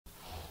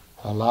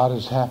A lot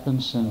has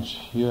happened since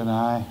you and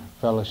I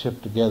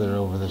fellowshiped together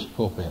over this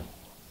pulpit.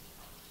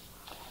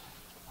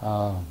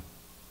 My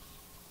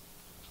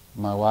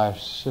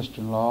wife's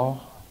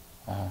sister-in-law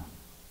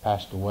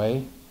passed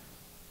away,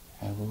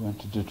 and we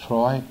went to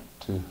Detroit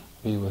to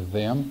be with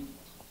them.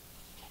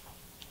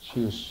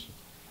 She was,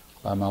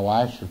 by my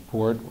wife's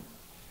report,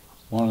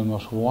 one of the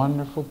most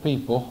wonderful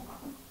people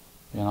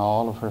in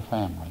all of her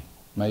family.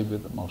 Maybe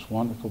the most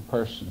wonderful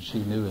person she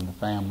knew in the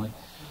family.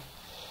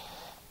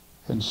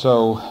 And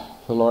so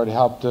the Lord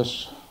helped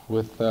us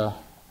with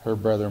her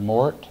brother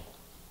Mort,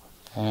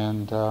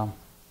 and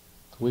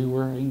we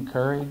were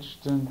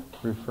encouraged and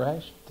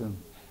refreshed and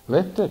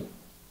lifted.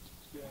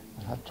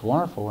 That's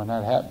wonderful when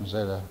that happens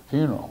at a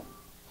funeral.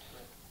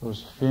 It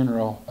was a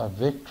funeral of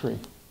victory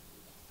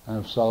and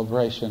of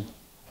celebration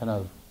in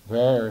a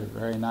very,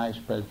 very nice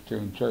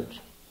Presbyterian church.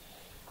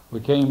 We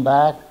came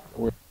back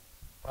with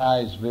a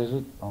surprise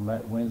visit on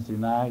that Wednesday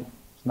night.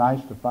 It's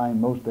nice to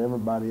find most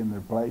everybody in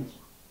their place.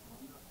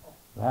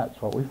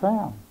 That's what we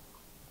found.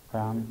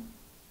 Found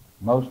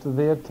most of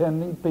the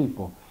attending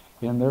people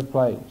in their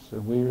place.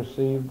 And we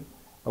received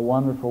a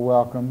wonderful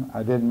welcome.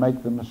 I didn't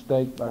make the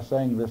mistake by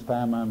saying this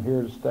time I'm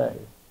here to stay.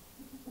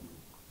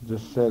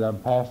 Just said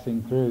I'm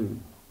passing through.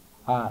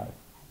 Hi.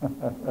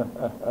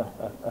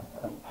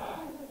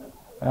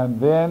 And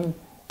then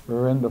we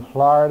were into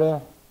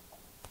Florida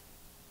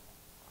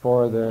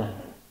for the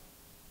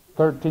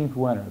 13th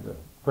winter. The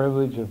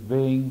privilege of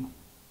being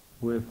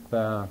with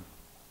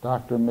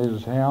Dr. and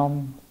Mrs.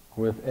 Helm,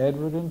 with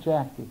Edward and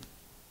Jackie,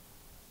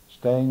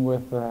 staying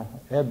with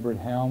Edward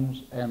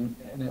Helms, and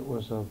it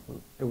was a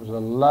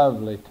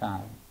lovely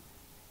time.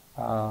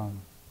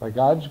 By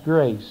God's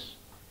grace,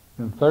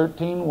 in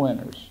 13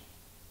 winters,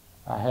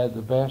 I had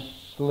the best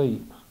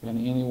sleep in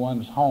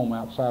anyone's home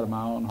outside of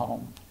my own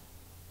home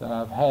that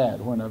I've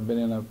had when I've been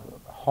in a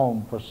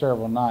home for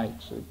several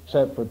nights,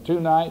 except for 2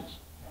 nights.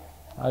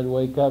 I'd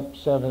wake up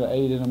 7 to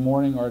 8 in the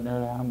morning.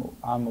 Ordinarily,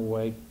 I'm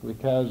awake.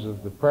 Because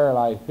of the prayer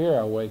life here,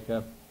 I wake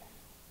up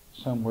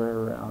somewhere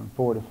around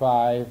 4 to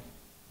 5.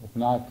 If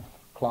not, the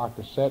clock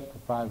is set for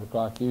 5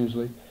 o'clock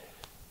usually.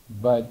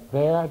 But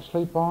there I'd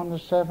sleep on to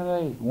 7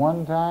 to 8.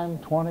 One time,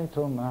 20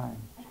 till 9.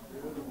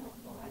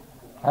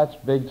 That's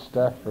big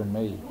stuff for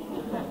me.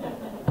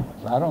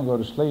 I don't go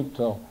to sleep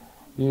till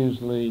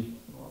usually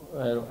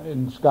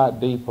in Scott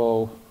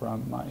Depot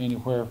from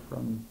anywhere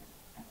from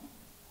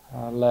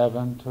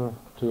 11 to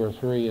 2 or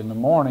 3 in the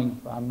morning.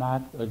 I'm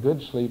not a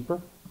good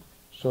sleeper,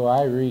 so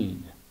I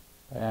read.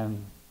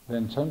 And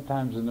then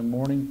sometimes in the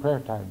morning prayer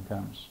time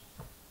comes.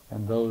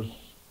 And those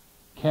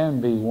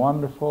can be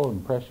wonderful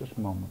and precious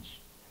moments.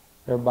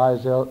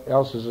 Everybody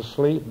else is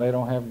asleep and they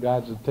don't have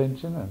God's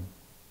attention.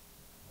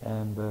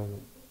 And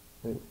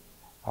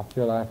I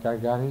feel like I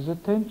got His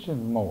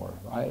attention more.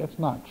 It's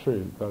not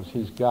true because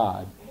He's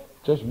God.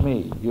 Just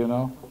me, you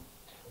know.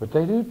 But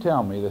they do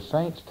tell me, the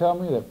saints tell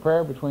me, that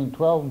prayer between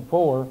 12 and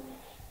 4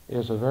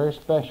 is a very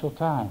special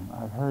time.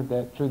 I've heard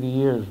that through the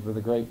years with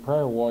the great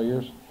prayer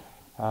warriors.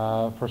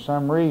 For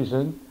some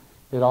reason,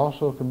 it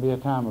also can be a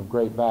time of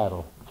great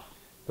battle.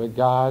 But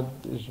God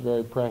is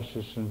very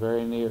precious and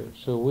very near.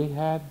 So we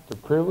had the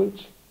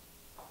privilege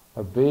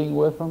of being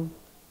with them.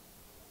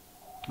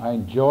 I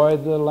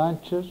enjoyed the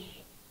lunches.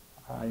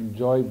 I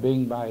enjoyed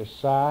being by His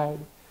side.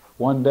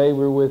 One day we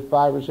were with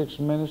 5 or 6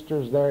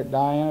 ministers there at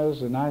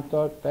Diana's, and I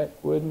thought that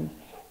wouldn't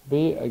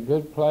be a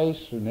good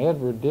place, and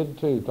Edward did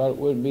too. Thought it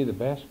wouldn't be the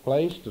best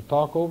place to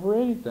talk over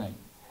anything.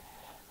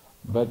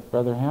 But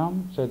Brother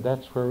Helm said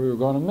that's where we were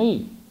going to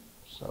meet,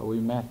 so we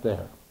met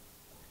there.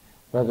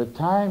 By the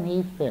time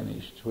he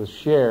finished with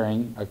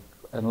sharing,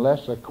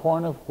 unless a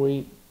corn of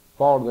wheat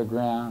fall to the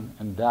ground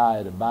and die,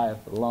 it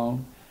abideth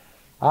alone,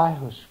 I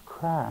was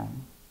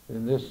crying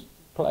in this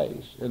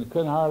place, and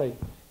couldn't hardly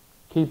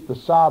keep the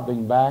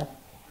sobbing back.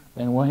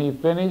 And when he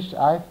finished,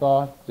 I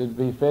thought it'd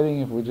be fitting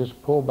if we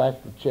just pulled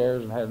back the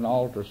chairs and had an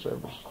altar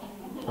service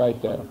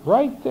right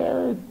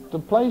there at the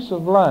place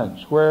of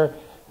lunch where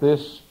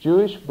this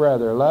Jewish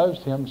brother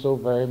loves him so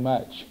very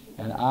much.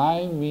 And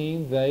I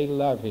mean they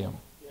love him.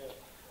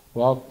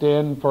 Walked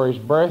in for his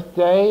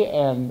birthday,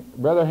 and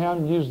Brother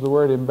Helm used the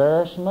word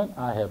embarrassment.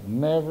 I have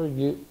never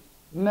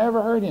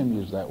heard him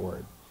use that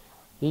word.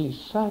 He's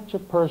such a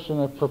person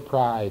of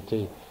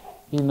propriety.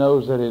 He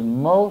knows that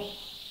in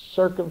most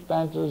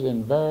circumstances,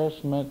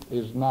 embarrassment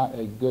is not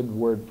a good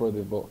word for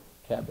the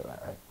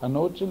vocabulary. I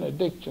know it's in the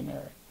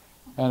dictionary.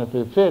 And if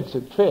it fits,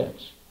 it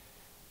fits.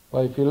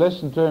 But if you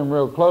listen to him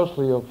real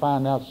closely, you'll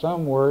find out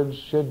some words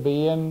should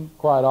be in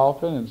quite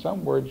often, and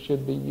some words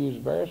should be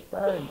used very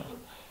sparingly.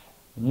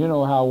 And you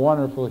know how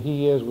wonderful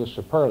he is with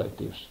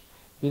superlatives.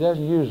 He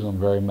doesn't use them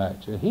very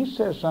much. If he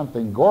says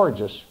something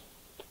gorgeous,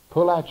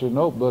 pull out your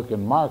notebook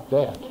and mark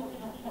that.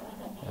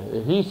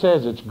 If he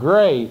says it's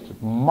great,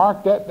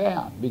 mark that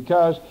down,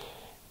 because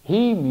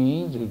he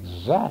means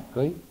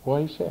exactly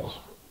what he says.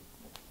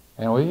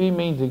 And when he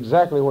means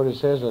exactly what he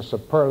says, a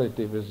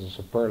superlative is a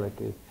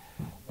superlative.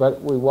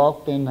 But we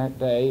walked in that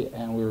day,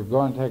 and we were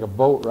going to take a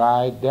boat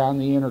ride down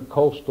the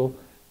intercoastal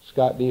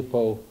Scott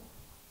Depot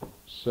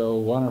so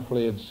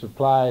wonderfully had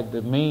supplied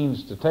the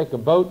means to take a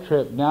boat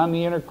trip down the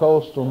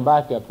Intercoastal and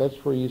back up. That's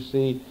where you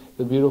see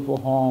the beautiful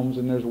homes,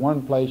 and there's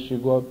one place you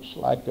go up, it's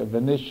like a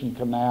Venetian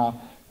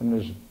canal, and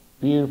there's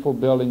beautiful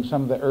buildings,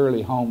 some of the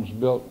early homes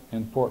built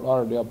in Fort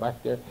Lauderdale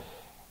back there.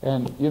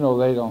 And, you know,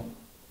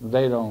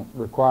 they don't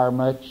require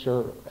much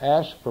or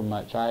ask for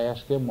much. I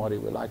asked him what he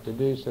would like to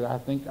do. He said, I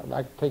think I'd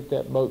like to take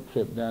that boat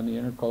trip down the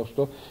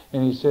Intercoastal.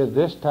 And he said,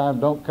 this time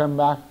don't come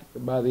back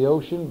by the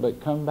ocean,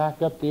 but come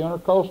back up the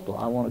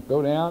Intercoastal. I want to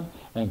go down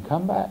and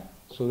come back.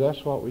 So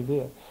that's what we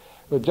did.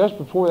 But just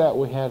before that,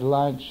 we had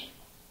lunch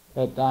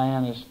at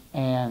Diana's,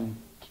 and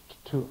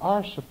to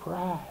our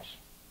surprise,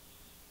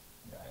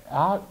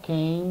 out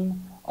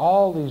came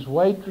all these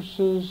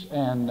waitresses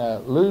and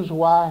Lou's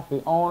wife,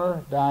 the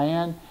owner,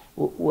 Diane,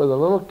 with a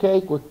little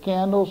cake with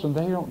candles, and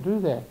they don't do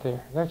that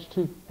there. That's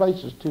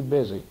places too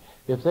busy.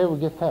 If they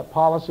would get that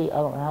policy, I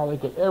don't know how they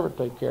could ever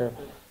take care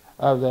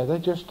of that. They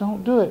just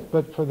don't do it.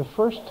 But for the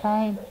first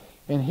time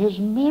in his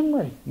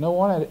memory, no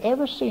one had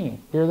ever seen it.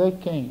 Here they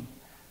came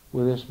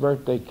with this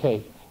birthday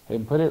cake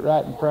and put it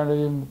right in front of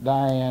him.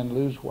 Diane,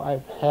 Lou's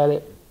wife, had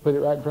it, put it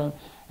right in front of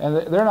him. And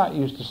they're not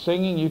used to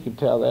singing. You can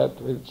tell that.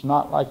 It's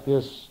not like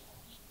this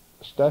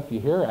stuff you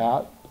hear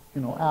out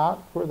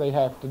where they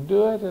have to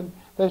do it, and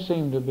they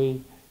seem to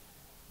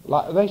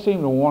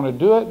want to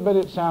do it, but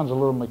it sounds a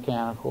little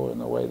mechanical in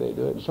the way they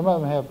do it. Some of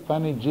them have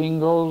funny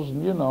jingles,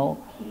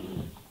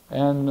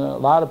 and a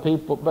lot of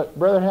people. But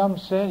Brother Helm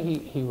said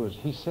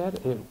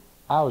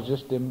I was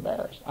just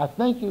embarrassed. I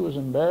think he was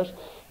embarrassed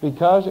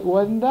because it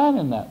wasn't done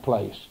in that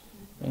place,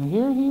 and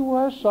here he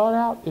was sought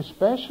out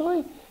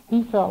especially.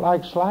 He felt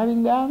like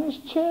sliding down his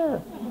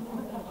chair.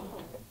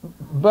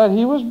 But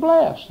he was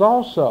blessed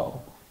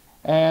also.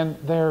 And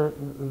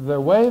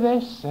the way they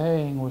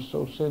sang was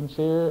so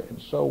sincere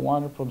and so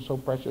wonderful and so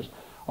precious.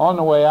 On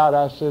the way out,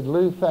 I said,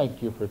 Lou,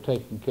 thank you for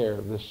taking care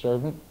of this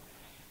servant.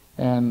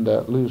 And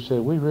Lou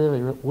said, we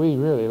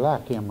really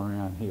like him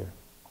around here.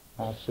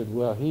 I said,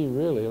 well, he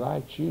really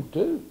likes you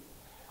too.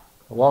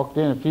 I walked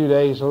in a few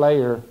days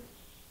later,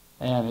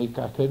 and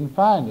I couldn't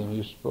find him. He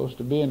was supposed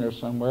to be in there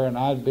somewhere, and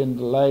I'd been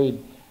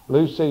delayed.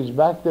 Lou said, he's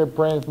back there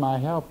praying with my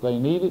help. They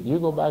need it. You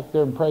go back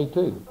there and pray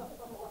too.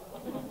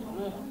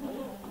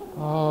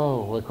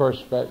 Oh, of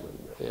course,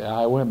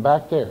 I went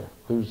back there.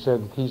 Lou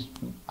said,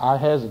 I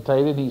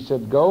hesitated. He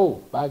said,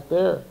 go back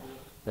there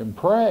and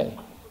pray.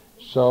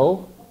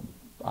 So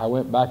I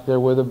went back there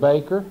with a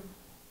baker,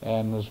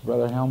 and this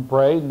Brother Helm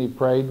prayed, and he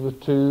prayed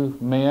with two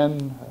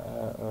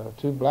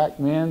black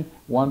men,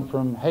 one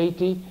from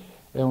Haiti,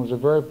 and it was a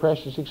very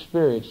precious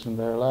experience, and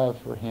their love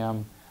for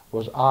him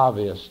was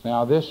obvious.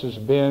 Now, this has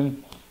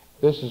been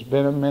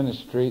a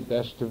ministry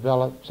that's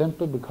developed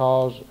simply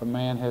because a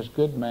man has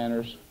good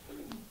manners,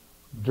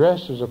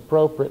 dresses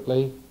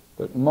appropriately,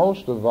 but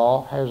most of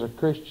all has a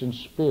Christian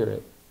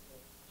spirit,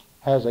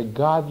 has a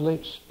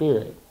godly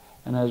spirit.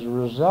 And as a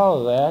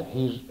result of that,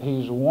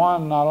 he's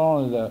won not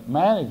only the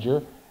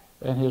manager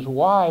and his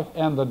wife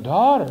and the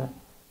daughter,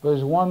 but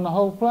he's won the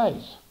whole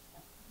place.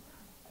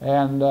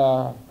 And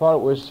thought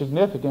it was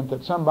significant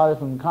that somebody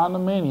from the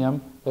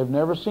condominium they've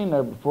never seen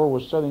there before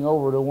was sitting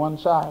over to one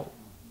side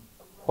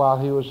while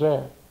he was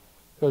there.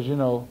 Because,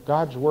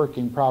 God's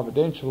working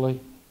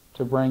providentially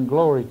to bring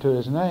glory to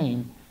His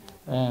name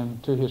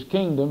and to His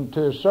kingdom,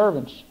 to His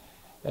servants.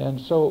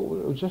 And so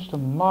it was just a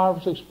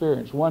marvelous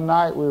experience. One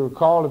night we were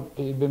called,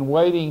 he'd been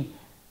waiting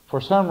for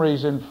some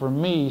reason for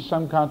me,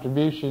 some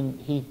contribution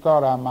he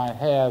thought I might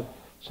have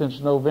since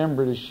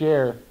November to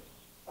share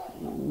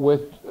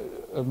with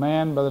a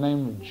man by the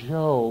name of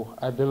Joe,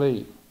 I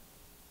believe.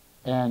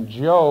 And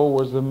Joe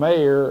was the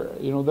mayor.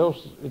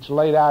 It's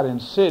laid out in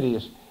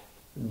cities.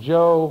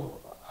 Joe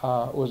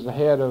was the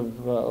head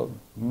of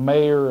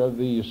mayor of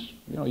these.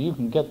 You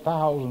can get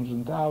thousands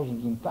and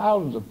thousands and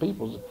thousands of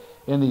people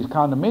in these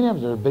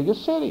condominiums. They're the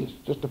biggest cities,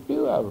 just a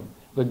few of them.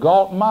 The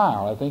Galt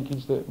Mile, I think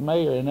he's the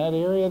mayor in that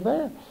area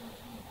there.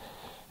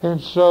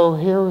 And so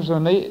here was a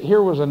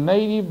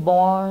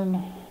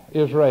native-born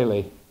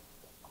Israeli,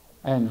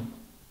 and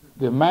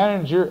the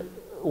manager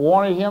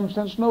wanted him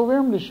since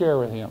November to share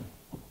with him.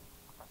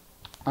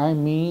 I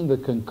mean, the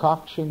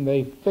concoction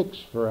they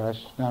fixed for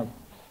us. Now,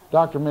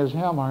 Dr. and Ms.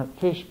 Helm aren't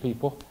fish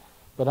people,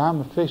 but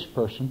I'm a fish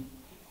person.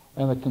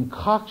 And the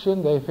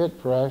concoction they fit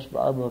for us,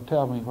 Barbara will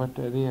tell me what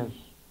that is.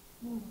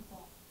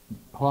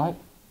 What?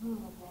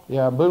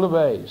 Yeah,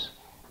 bouillabaisse.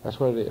 That's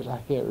what it is.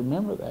 I can't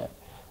remember that.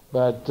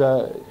 But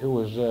it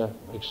was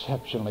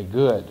exceptionally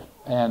good.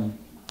 And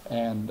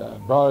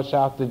brought us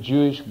out the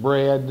Jewish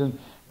bread, and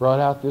brought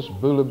out this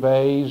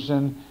bouillabaisse,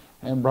 and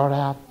brought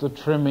out the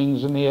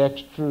trimmings and the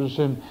extras,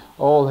 and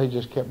they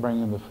just kept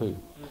bringing the food.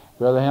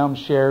 Brother Helm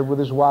shared with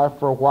his wife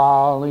for a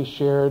while, and he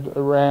shared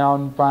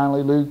around.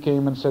 Finally, Lou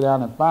came and sat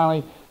down, and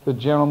finally, the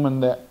gentleman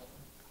that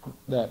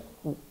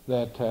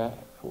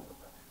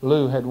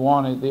Lou had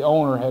wanted, the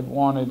owner had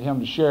wanted him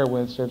to share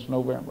with since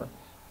November.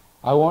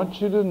 I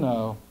want you to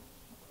know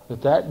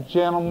that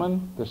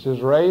gentleman, this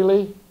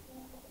Israeli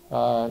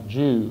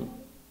Jew,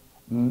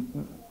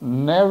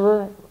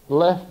 never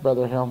left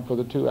Brother Helm for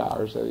the 2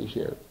 hours that he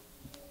shared.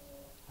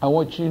 I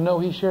want you to know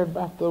he shared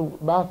about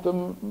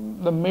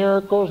the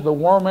miracles, the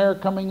warm air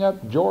coming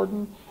up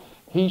Jordan.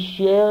 He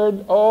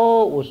shared,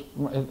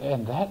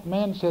 and that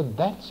man said,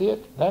 that's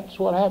it. That's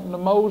what happened to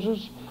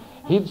Moses.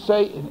 He'd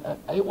say,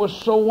 it was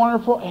so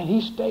wonderful, and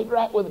he stayed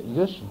right with it.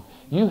 Listen,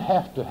 you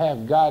have to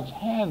have God's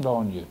hand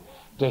on you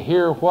to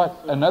hear what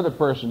another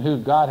person who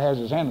God has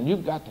his hand on.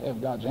 You've got to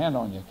have God's hand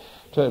on you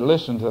to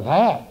listen to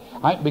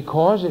that.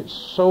 Because it's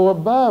so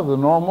above the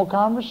normal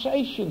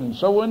conversation, and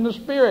so in the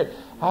Spirit.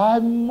 I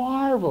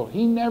marvel.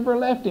 He never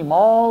left him.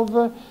 All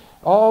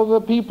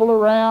the people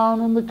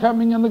around and the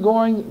coming and the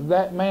going,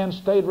 that man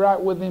stayed right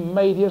with him,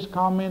 made his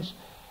comments.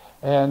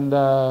 And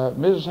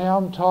Mrs.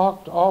 Helm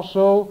talked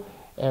also,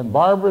 and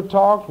Barbara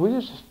talked. We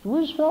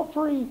just felt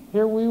free.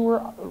 Here we were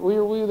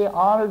the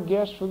honored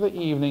guests for the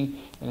evening,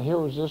 and here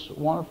was this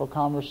wonderful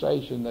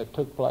conversation that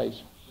took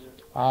place.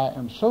 I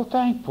am so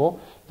thankful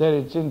that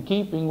it's in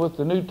keeping with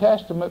the New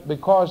Testament,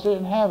 because they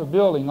didn't have a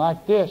building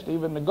like this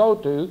even to go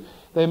to.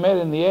 They met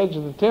in the edge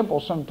of the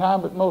temple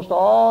sometime, but most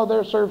all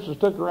their services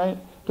took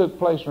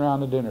place around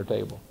the dinner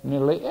table.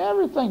 Nearly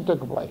everything took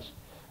place.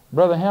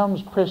 Brother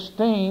Helm's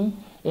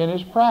pristine in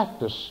his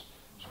practice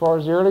as far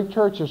as the early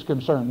church is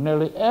concerned.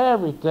 Nearly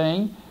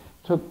everything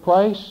took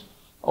place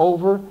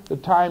over the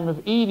time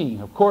of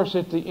eating. Of course,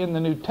 in the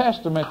New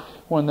Testament,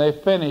 when they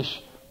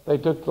finished, they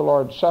took the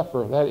Lord's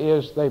Supper. That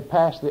is, they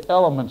passed the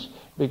elements,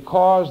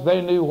 because they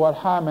knew what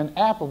Hyman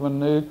Appleman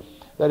knew,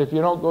 that if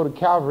you don't go to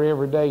Calvary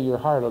every day, your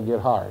heart will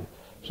get hard.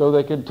 So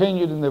they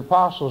continued in the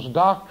apostles'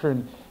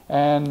 doctrine,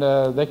 and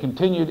they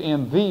continued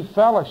in the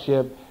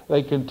fellowship.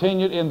 They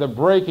continued in the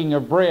breaking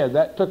of bread.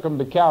 That took them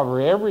to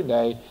Calvary every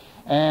day.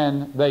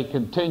 And they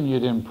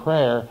continued in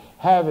prayer,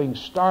 having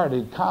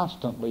started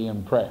constantly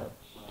in prayer.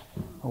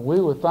 We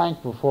were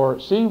thankful for it.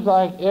 It seems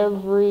like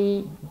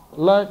every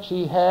lunch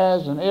he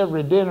has and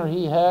every dinner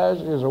he has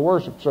is a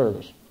worship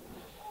service.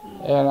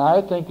 And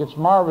I think it's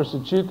marvelous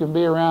that you can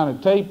be around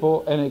a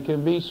table, and it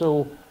can be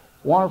so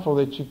wonderful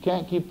that you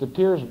can't keep the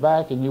tears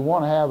back, and you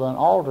want to have an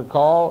altar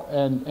call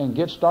and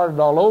get started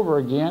all over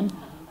again,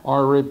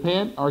 or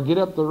repent, or get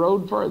up the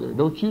road further.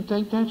 Don't you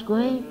think that's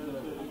great?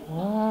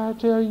 I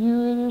tell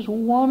you, it is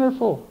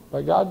wonderful,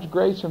 by God's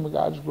grace and by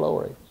God's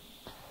glory.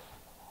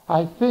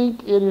 I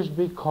think it is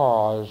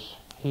because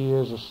he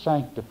is a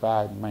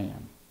sanctified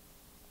man.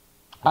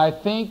 I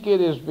think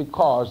it is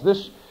because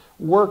this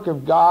work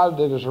of God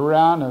that is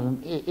around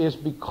him is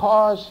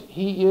because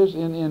he is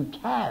an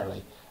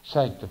entirely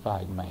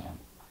sanctified man.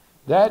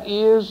 That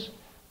is,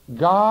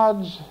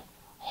 God's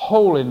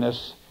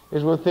holiness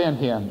is within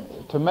him.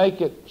 To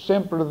make it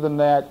simpler than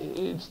that,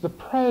 it's the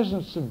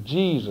presence of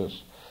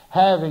Jesus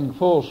having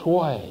full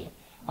sway.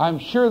 I'm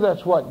sure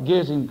that's what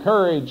gives him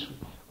courage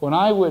when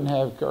I wouldn't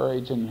have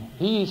courage. And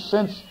he's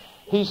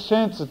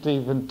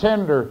sensitive and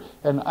tender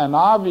and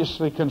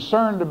obviously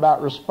concerned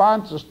about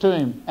responses to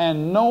him.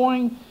 And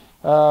knowing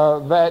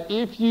that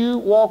if you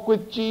walk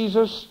with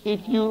Jesus,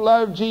 if you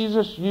love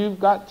Jesus, you've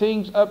got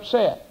things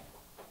upset.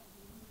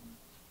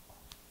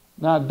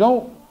 Now,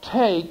 don't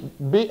take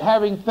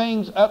having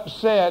things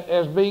upset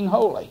as being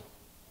holy.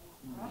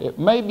 It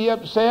may be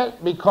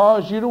upset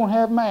because you don't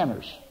have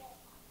manners.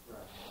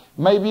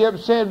 It may be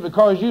upset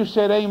because you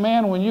said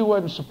amen when you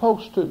wasn't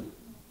supposed to.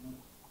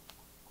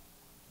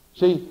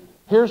 See,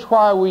 here's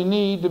why we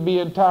need to be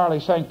entirely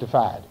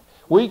sanctified.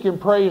 We can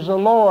praise the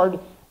Lord.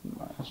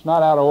 It's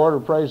not out of order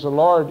to praise the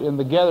Lord in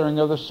the gathering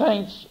of the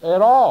saints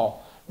at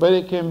all. But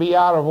it can be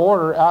out of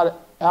order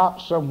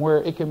out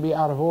somewhere. It can be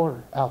out of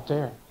order out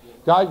there.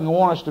 God can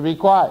want us to be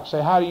quiet.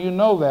 Say, how do you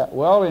know that?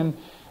 Well, in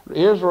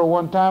Israel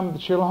one time at the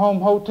Shalom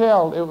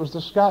Hotel, it was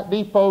the Scott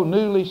Depot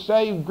newly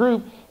saved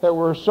group that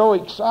were so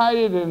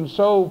excited and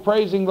so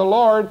praising the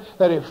Lord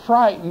that it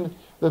frightened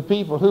the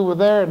people who were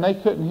there, and they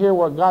couldn't hear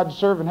what God's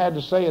servant had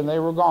to say, and they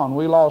were gone.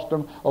 We lost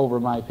them over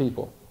my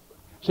people.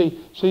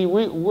 See,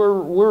 we're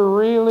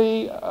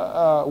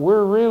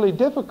really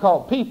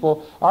difficult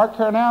people. Our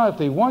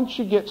carnality. Once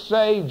you get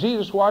saved,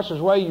 Jesus washes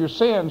away your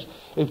sins.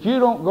 If you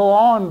don't go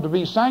on to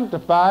be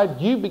sanctified,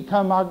 you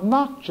become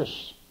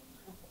obnoxious.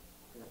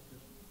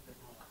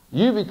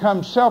 You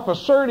become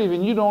self-assertive,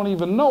 and you don't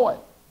even know it.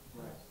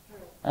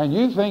 And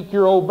you think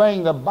you're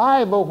obeying the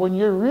Bible when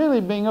you're really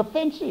being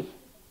offensive,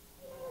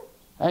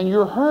 and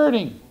you're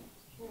hurting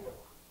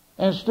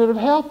instead of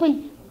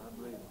helping.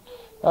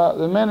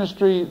 The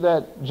ministry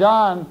that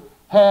John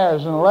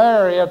has and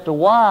Larry at the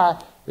Y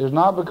is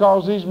not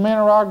because these men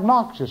are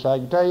obnoxious. I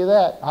can tell you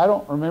that. I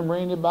don't remember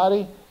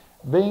anybody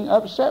being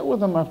upset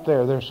with them up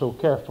there. They're so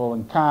careful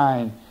and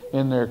kind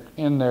in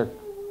their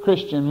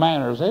Christian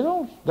manners. They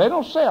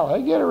don't sell.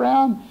 They get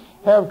around,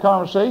 have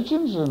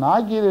conversations, and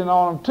I get in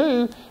on them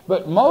too.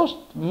 But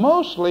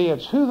mostly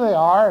it's who they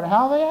are and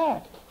how they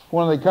act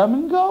when they come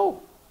and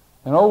go.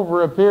 And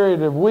over a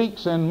period of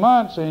weeks and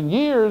months and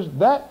years,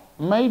 that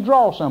may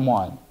draw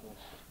someone.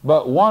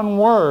 But one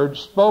word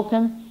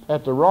spoken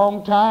at the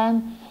wrong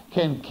time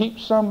can keep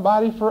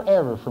somebody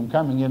forever from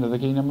coming into the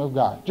kingdom of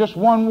God. Just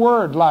one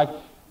word, like,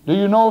 do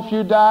you know if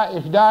you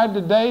died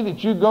today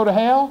that you'd go to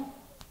hell?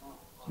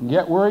 And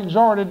yet we're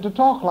exhorted to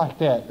talk like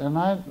that.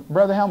 And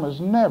Brother Helmut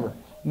has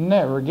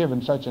never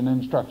given such an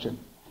instruction.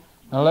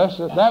 Unless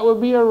that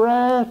would be a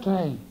rare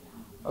thing.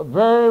 A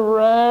very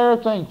rare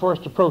thing for us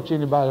to approach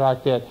anybody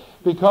like that.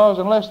 Because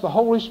unless the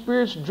Holy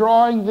Spirit's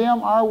drawing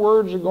them, our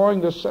words are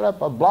going to set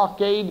up a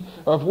blockade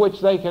of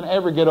which they can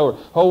ever get over.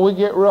 Oh, we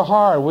get real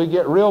hard. We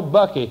get real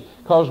bucky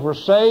because we're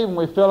saved and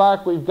we feel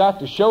like we've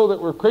got to show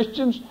that we're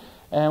Christians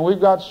and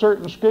we've got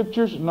certain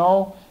scriptures.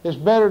 No, it's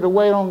better to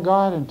wait on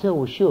God until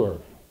we're sure.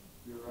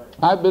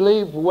 I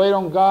believe we wait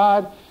on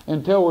God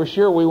until we're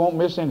sure we won't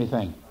miss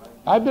anything.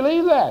 I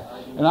believe that.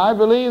 And I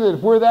believe that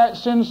if we're that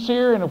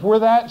sincere and if we're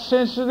that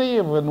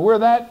sensitive and we're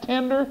that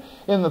tender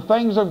in the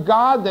things of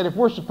God, that if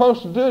we're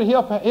supposed to do it,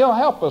 He'll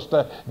help us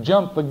to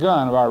jump the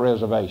gun of our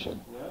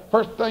reservation.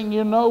 First thing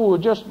you know, we'll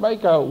just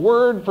make a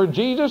word for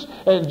Jesus,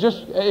 and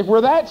just if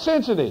we're that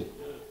sensitive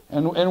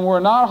and we're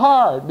not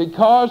hard,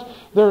 because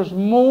there's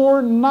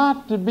more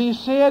not to be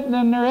said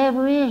than there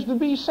ever is to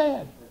be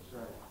said.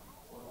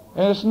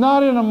 And it's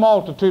not in a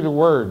multitude of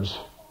words.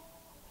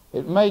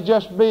 It may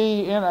just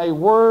be in a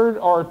word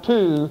or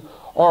two,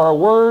 or a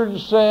word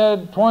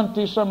said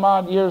 20 some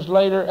odd years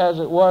later, as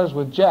it was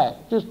with Jack.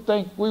 Just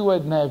think, we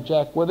wouldn't have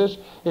Jack with us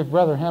if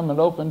Brother Hammond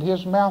opened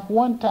his mouth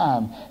one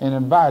time and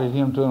invited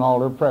him to an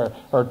altar prayer,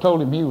 or told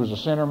him he was a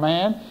sinner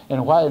man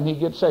and why didn't he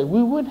get saved.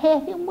 We wouldn't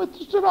have him with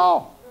us at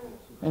all.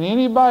 And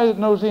anybody that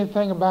knows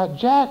anything about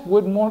Jack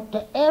wouldn't want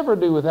to ever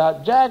do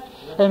without Jack.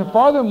 And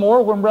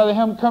furthermore, when Brother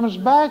Hammond comes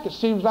back, it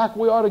seems like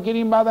we ought to get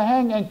him by the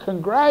hand and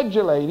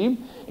congratulate him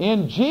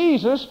in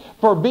Jesus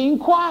for being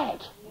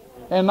quiet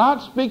and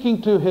not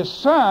speaking to his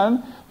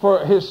son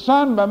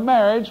by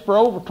marriage for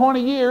over 20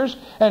 years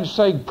and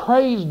say,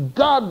 praise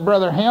God,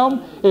 Brother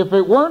Helm, if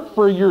it weren't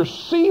for your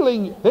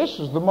sealing, this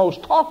is the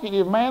most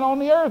talkative man on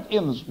the earth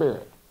in the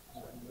Spirit.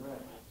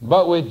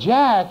 But with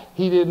Jack,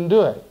 he didn't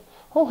do it.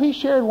 Oh, he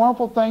shared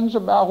wonderful things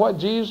about what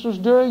Jesus was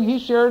doing. He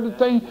shared the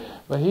thing,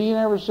 but he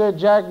never said,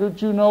 Jack, don't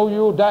you know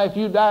you'll die? If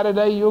you die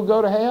today, you'll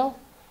go to hell?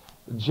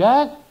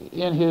 Jack,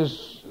 in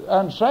his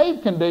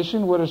unsaved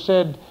condition, would have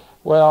said,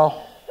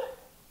 well,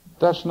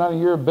 that's none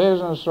of your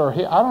business. Or I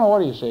don't know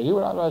what he said. He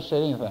would not have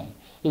said anything.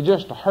 He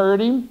just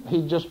heard him.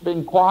 He'd just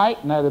been quiet,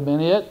 and that'd have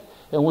been it,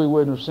 and we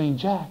wouldn't have seen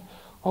Jack.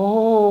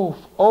 Oh,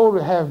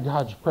 to have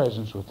God's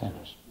presence within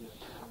us.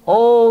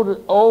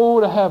 Oh,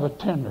 to have a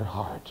tender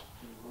heart.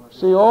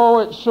 See,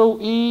 it's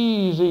so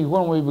easy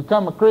when we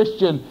become a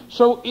Christian,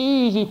 so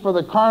easy for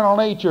the carnal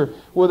nature,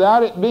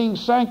 without it being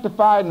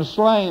sanctified and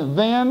slain,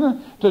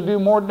 then to do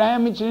more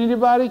damage than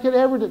anybody could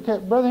ever do.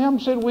 Brother Helm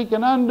said we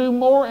can undo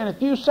more in a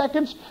few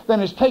seconds than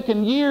it's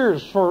taken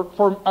years for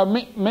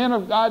men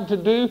of God to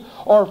do,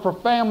 or for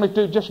family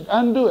to just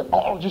undo it.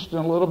 Oh, just in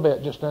a little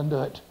bit, just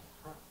undo it.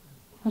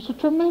 That's a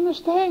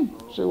tremendous thing.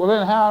 See, well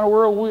then how in the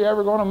world are we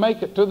ever going to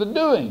make it to the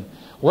doing?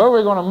 Well,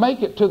 we're going to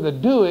make it to the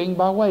doing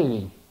by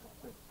waiting.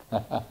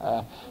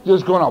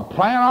 Just going to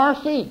plant our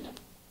feet.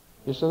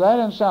 You say, that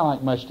doesn't sound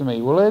like much to me.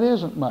 Well, it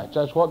isn't much.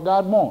 That's what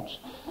God wants.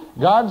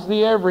 God's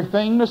the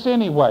everythingness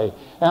anyway.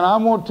 And I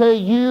want to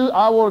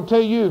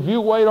tell you, if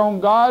you wait on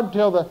God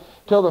till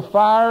the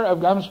fire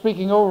of, I'm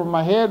speaking over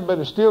my head, but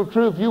it's still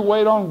true. If you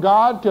wait on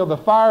God till the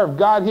fire of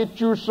God hits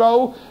your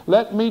soul,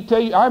 let me tell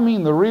you, I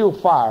mean the real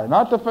fire,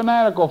 not the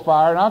fanatical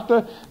fire, not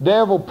the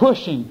devil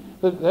pushing.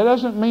 That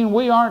doesn't mean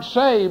we aren't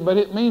saved, but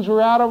it means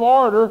we're out of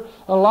order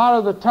a lot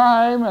of the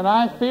time, and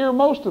I fear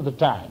most of the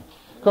time.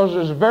 Because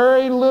there's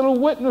very little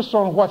witness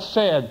on what's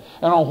said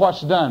and on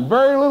what's done.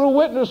 Very little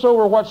witness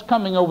over what's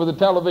coming over the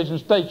television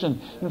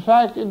station. In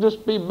fact, it'd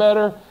just be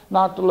better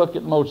not to look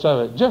at most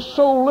of it. Just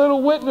so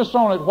little witness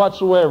on it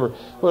whatsoever.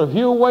 But if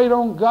you wait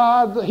on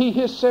God, He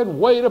has said,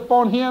 wait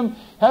upon Him.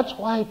 That's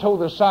why He told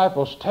the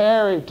disciples,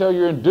 tarry till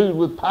you're endued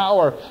with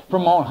power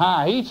from on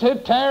high. He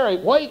said, tarry,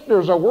 wait,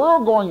 there's a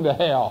world going to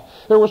hell.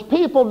 There was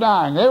people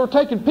dying. They were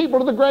taking people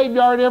to the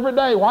graveyard every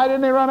day. Why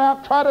didn't they run out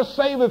and try to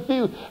save a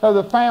few of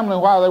the family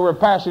while they were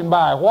passing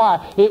by?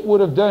 Why? It would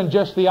have done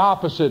just the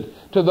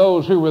opposite to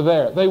those who were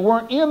there. They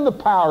weren't in the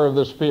power of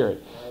the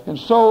Spirit. And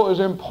so it was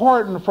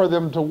important for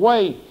them to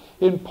wait.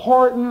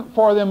 Important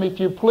for them, if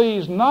you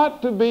please,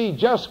 not to be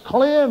just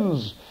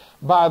cleansed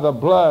by the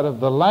blood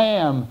of the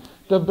Lamb,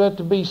 but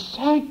to be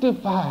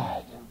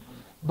sanctified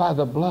by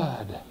the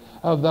blood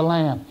of the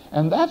Lamb.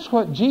 And that's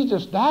what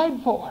Jesus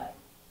died for.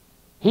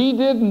 He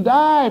didn't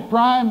die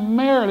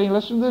primarily,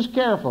 listen to this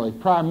carefully,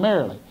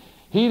 primarily.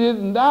 He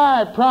didn't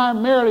die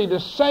primarily to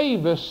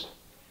save us.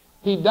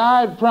 He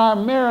died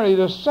primarily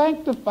to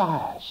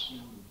sanctify us.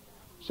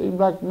 Seems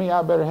like to me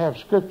I better have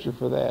scripture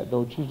for that,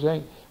 don't you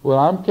think? Well,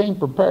 I came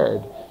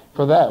prepared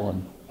for that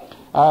one.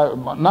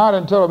 Not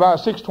until about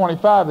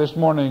 6:25 this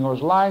morning I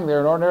was lying there,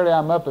 and ordinarily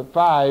I'm up at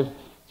 5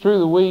 through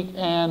the week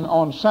and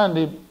on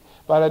Sunday,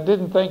 but I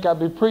didn't think I'd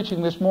be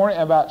preaching this morning.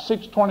 About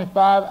 6:25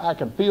 I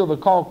could feel the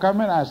call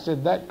coming. I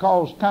said, that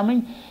call's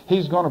coming.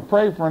 He's going to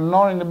pray for an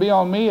anointing to be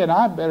on me, and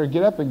I better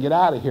get up and get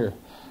out of here.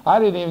 I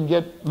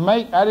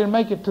didn't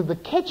make it to the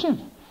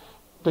kitchen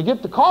to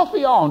get the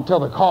coffee on until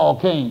the call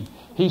came.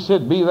 He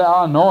said, be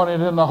thou anointed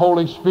in the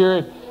Holy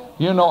Spirit.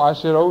 You know, I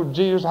said, oh,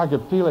 Jesus, I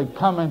could feel it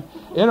coming.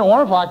 Isn't it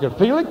wonderful? I could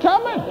feel it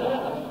coming.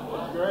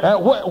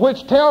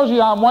 Which tells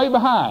you I'm way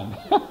behind.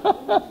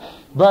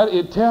 But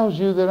it tells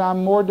you that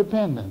I'm more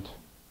dependent.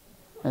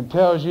 And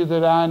tells you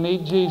that I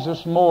need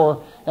Jesus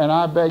more, and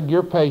I beg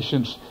your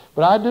patience.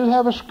 But I do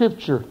have a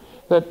scripture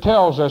that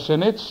tells us,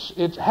 and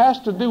it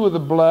has to do with the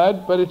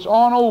blood, but it's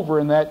on over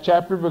in that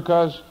chapter,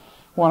 because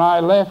when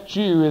I left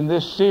you in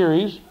this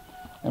series,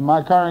 in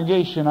my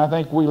congregation, I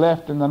think we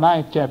left in the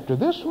 9th chapter.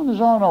 This one is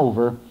on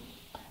over,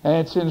 and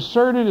it's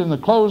inserted in the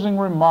closing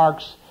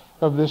remarks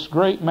of this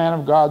great man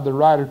of God, the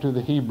writer to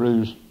the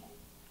Hebrews.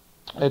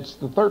 It's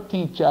the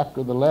 13th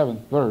chapter, the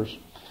 11th verse.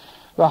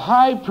 The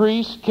high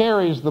priest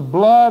carries the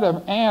blood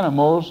of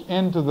animals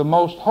into the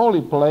most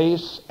holy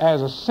place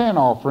as a sin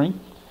offering,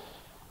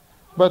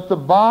 but the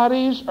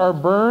bodies are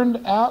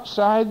burned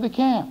outside the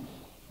camp.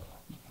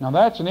 Now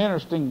that's an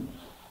interesting,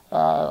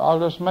 I'll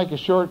just make a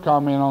short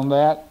comment on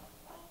that.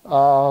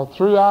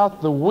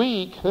 Throughout the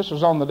week, this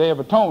was on the Day of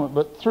Atonement,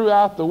 but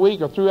throughout the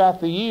week or throughout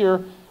the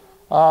year,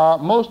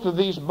 most of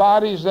these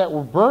bodies that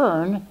were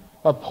burned,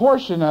 a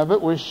portion of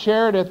it was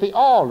shared at the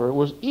altar. It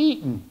was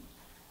eaten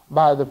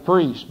by the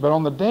priest. But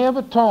on the Day of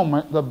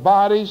Atonement, the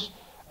bodies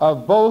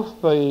of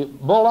both the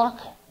bullock,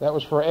 that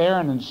was for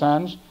Aaron and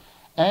sons,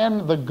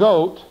 and the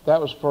goat,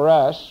 that was for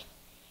us.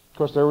 Of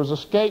course, there was a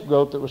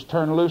scapegoat that was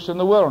turned loose in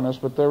the wilderness,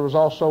 but there was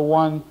also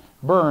one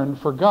burned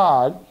for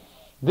God.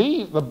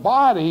 The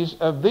bodies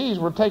of these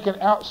were taken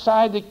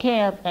outside the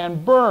camp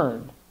and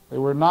burned. They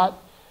were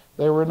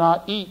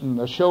not eaten.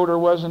 The shoulder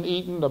wasn't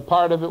eaten. The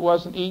part of it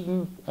wasn't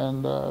eaten.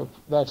 And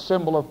that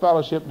symbol of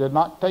fellowship did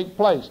not take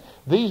place.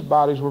 These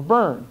bodies were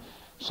burned.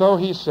 So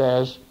he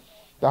says,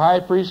 the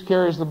high priest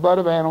carries the blood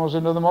of animals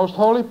into the most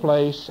holy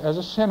place as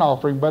a sin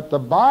offering, but the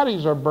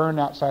bodies are burned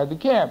outside the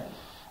camp.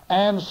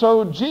 And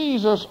so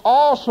Jesus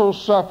also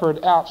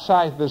suffered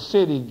outside the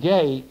city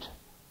gate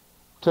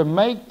to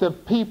make the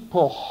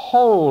people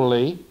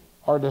holy,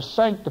 or to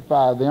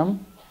sanctify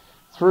them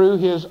through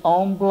his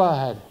own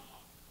blood.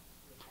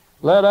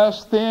 Let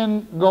us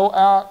then go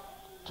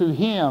to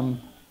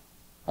him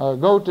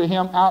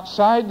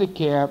outside the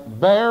camp,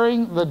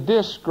 bearing the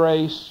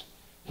disgrace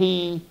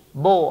he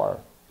bore.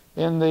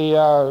 In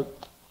the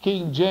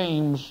King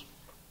James,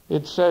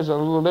 it says a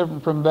little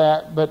different from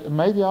that, but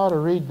maybe I ought to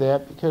read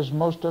that, because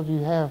most of you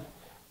have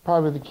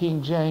probably the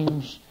King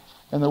James,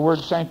 and the word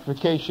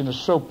sanctification is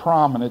so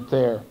prominent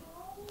there,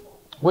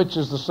 which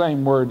is the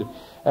same word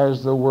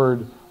as the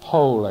word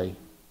holy.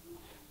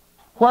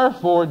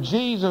 Wherefore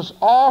Jesus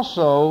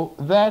also,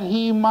 that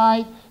he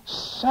might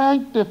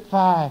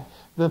sanctify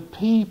the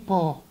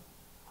people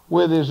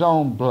with his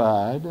own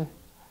blood,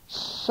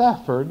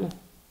 suffered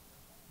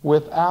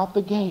without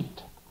the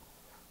gate.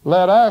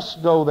 Let us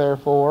go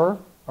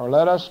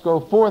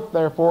forth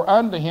therefore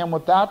unto him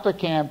without the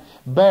camp,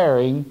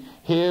 bearing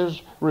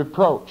his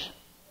reproach.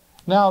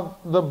 Now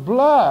the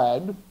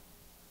blood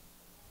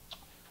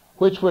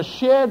which was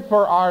shed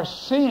for our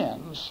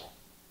sins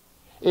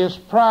is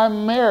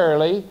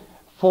primarily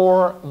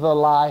for the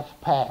life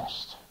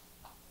past.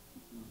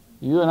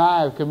 You and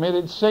I have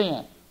committed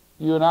sin.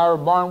 You and I were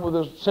born with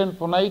a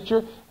sinful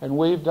nature, and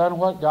we've done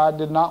what God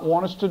did not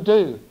want us to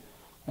do.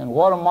 And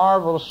what a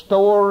marvelous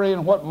story,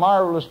 and what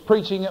marvelous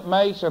preaching it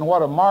makes, and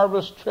what a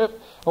marvelous truth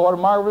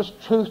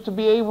to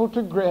be able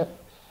to grip,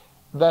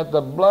 that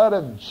the blood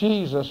of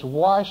Jesus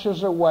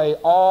washes away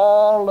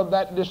all of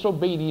that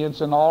disobedience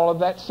and all of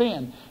that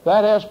sin.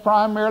 That has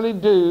primarily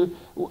to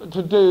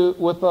do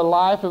with the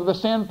life of the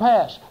sin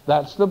past.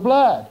 That's the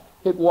blood.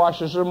 It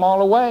washes them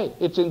all away.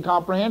 It's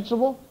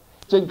incomprehensible.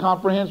 It's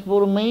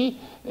incomprehensible to me,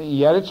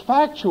 yet it's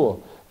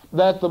factual.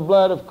 That the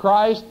blood of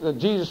Christ, that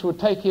Jesus would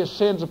take his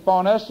sins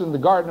upon us in the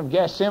Garden of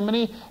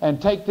Gethsemane and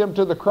take them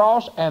to the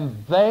cross,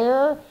 and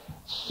there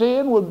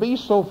sin would be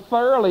so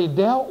thoroughly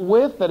dealt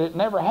with that there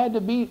never had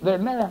to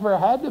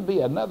be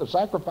another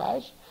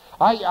sacrifice.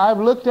 I've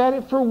looked at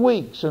it for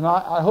weeks, and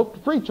I hope to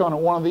preach on it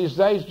one of these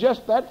days,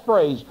 just that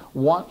phrase,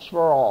 once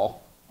for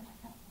all.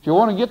 If you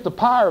want to get the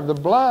power of the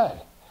blood,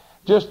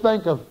 just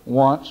think of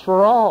once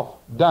for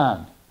all,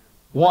 done.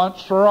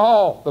 Once for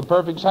all, the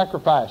perfect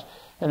sacrifice.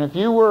 And if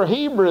you were a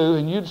Hebrew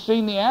and you'd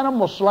seen the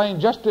animals slain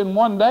just in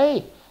one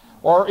day,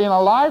 or in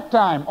a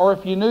lifetime, or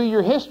if you knew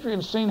your history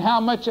and seen how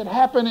much had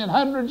happened in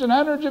hundreds and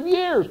hundreds of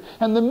years,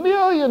 and the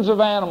millions of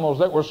animals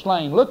that were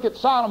slain. Look at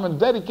Solomon's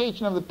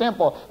dedication of the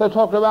temple. They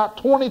talked about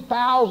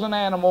 20,000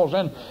 animals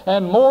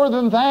and more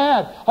than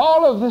that.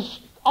 All of this,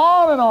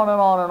 on and on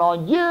and on and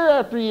on, year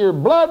after year,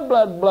 blood,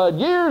 blood, blood,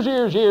 years,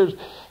 years, years.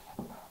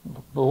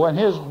 But when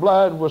his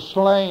blood was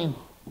slain,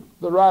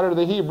 the writer of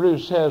the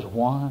Hebrews says,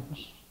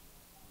 once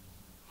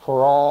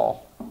for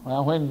all.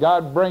 Well, when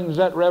God brings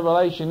that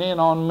revelation in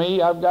on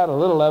me, I've got a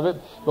little of it,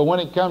 but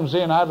when it comes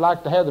in, I'd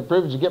like to have the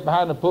privilege to get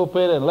behind the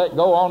pulpit and let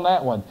go on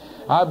that one.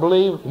 I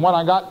believe when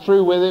I got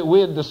through with it,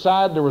 we'd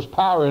decide there was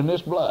power in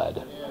this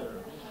blood.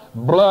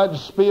 Blood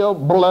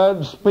spilled,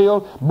 blood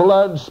spilled,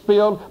 blood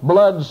spilled,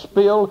 blood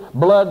spilled,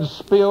 blood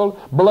spilled,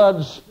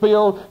 blood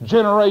spilled,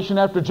 generation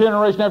after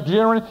generation after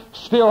generation,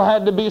 still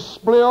had to be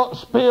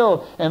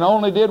spilled, and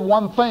only did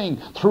one thing,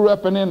 threw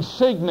up an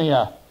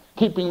insignia,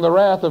 keeping the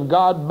wrath of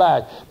God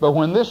back. But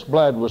when this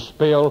blood was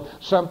spilled,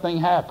 something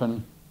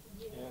happened.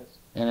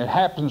 And it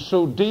happened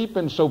so deep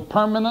and so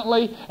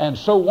permanently and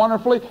so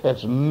wonderfully,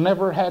 it's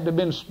never had to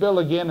been spilled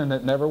again, and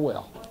it never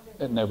will.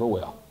 It never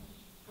will.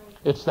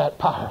 It's that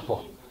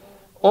powerful.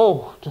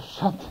 Oh, just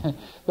something.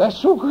 That's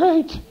so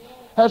great.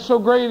 That's so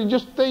great. And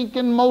just think,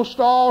 in most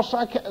all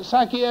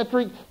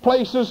psychiatric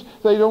places,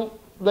 they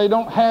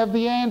don't have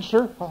the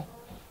answer.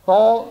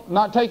 All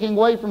not taking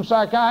away from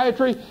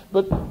psychiatry,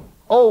 but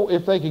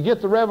if they could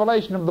get the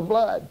revelation of the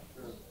blood.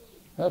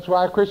 That's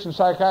why Christian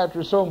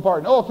psychiatry is so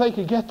important. Oh, if they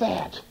could get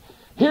that.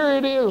 Here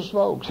it is,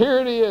 folks. Here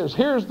it is.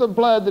 Here's the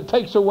blood that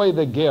takes away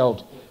the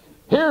guilt.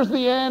 Here's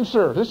the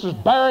answer. This is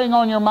bearing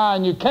on your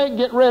mind. You can't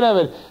get rid of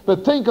it.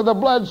 But think of the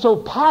blood so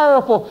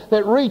powerful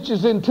that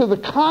reaches into the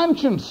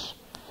conscience.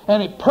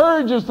 And it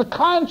purges the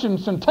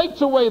conscience and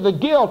takes away the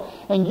guilt.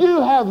 And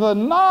you have the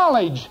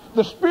knowledge,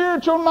 the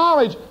spiritual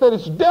knowledge, that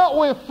it's dealt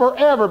with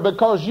forever,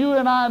 because you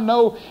and I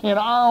know in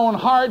our own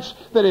hearts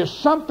that if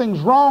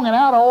something's wrong and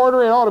out of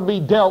order, it ought to be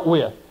dealt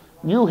with.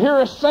 You hear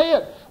us say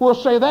it, we'll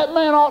say, that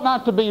man ought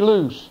not to be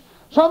loose.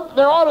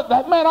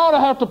 That man ought to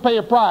have to pay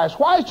a price.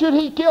 Why should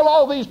he kill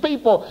all these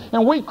people?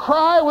 And we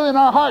cry within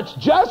our hearts,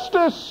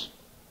 justice.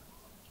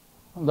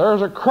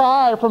 There's a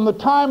cry from the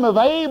time of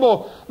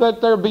Abel that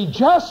there be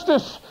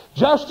justice.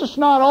 Justice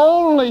not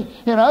only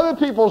in other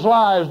people's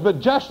lives,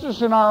 but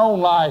justice in our own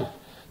life.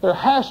 There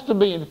has to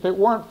be. If it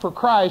weren't for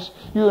Christ,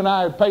 you and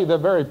I would pay the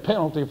very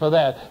penalty for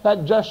that.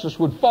 That justice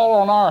would fall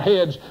on our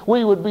heads.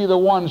 We would be the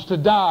ones to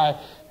die.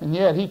 And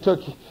yet He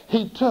took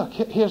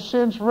His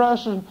sins for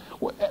us and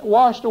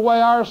washed away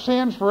our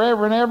sins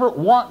forever and ever,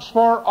 once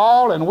for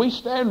all, and we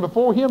stand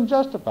before Him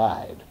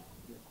justified.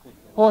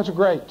 Oh, it's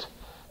great.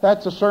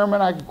 That's a sermon.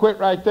 I could quit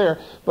right there.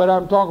 But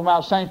I'm talking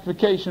about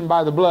sanctification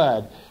by the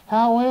blood.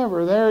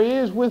 However, there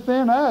is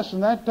within us,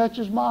 and that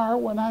touches my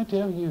heart when I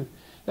tell you,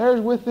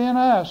 there's within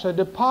us a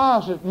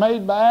deposit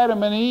made by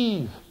Adam and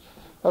Eve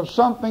of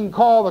something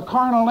called the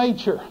carnal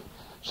nature.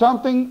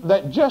 Something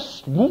that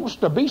just wants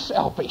to be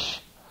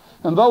selfish.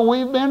 And though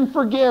we've been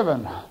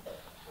forgiven,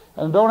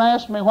 and don't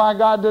ask me why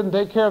God didn't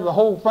take care of the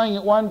whole thing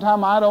at one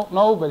time, I don't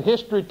know, but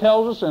history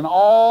tells us, and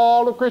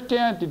all of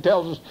Christianity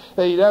tells us,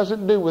 that He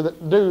doesn't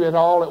do it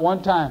all at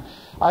one time.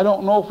 I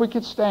don't know if we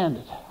could stand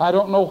it. I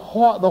don't know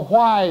the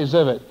whys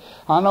of it.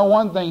 I know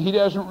one thing, He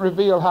doesn't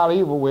reveal how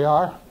evil we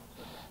are.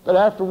 But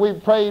after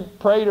we've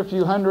prayed a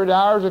few hundred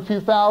hours, a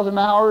few thousand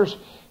hours,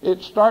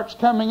 it starts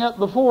coming up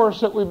before us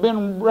that we've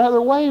been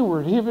rather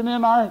wayward, even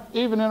in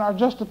our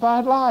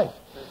justified life.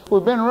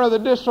 We've been rather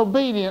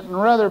disobedient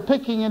and rather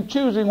picking and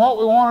choosing what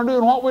we want to do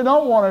and what we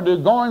don't want to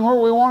do, going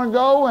where we want to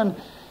go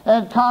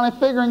and kind of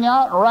figuring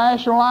out and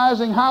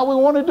rationalizing how we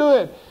want to do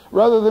it,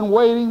 rather than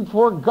waiting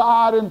for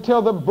God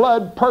until the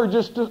blood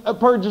purges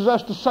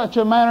us to such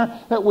a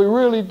manner that we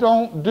really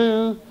don't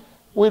do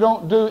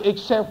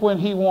except when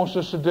He wants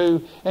us to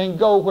do and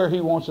go where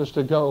He wants us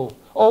to go.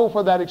 Oh,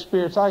 for that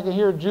experience. I can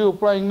hear Jewel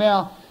playing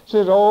now. It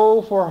says,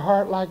 oh, for a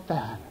heart like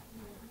thine.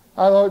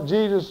 I thought,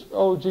 Jesus,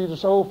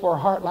 oh, for a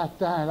heart like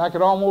thine. I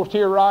could almost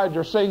hear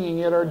Roger singing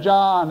it, or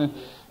John,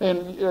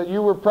 and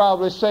you were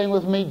probably saying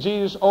with me,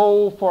 Jesus,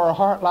 oh, for a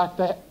heart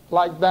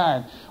like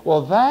thine.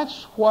 Well,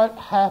 that's what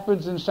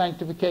happens in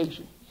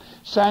sanctification.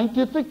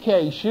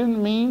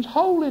 Sanctification means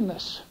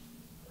holiness.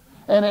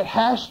 And it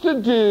has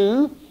to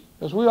do,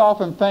 as we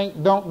often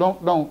think, don't,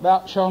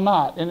 thou shalt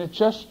not. And it's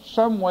just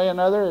some way or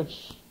another,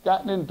 it's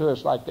gotten into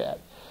us like that.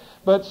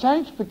 But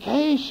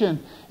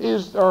sanctification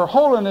or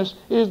holiness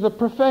is the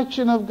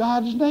perfection of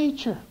God's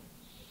nature.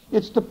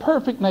 It's the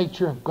perfect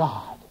nature of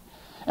God.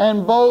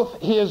 And both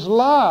His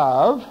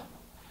love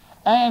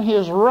and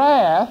His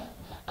wrath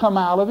come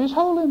out of His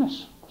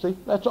holiness. See,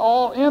 that's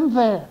all in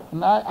there.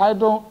 And I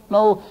don't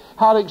know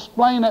how to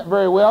explain that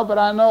very well, but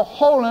I know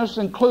holiness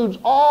includes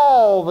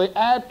all the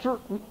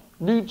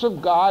attributes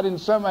of God in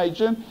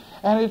summation,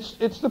 and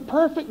it's the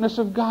perfectness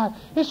of God.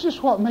 It's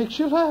just what makes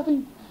you love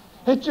Him.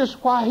 It's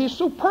just why He's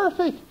so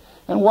perfect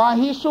and why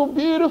He's so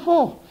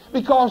beautiful.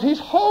 Because He's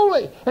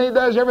holy and He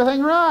does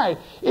everything right.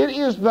 He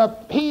is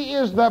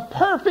the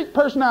perfect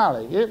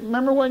personality.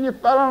 Remember when you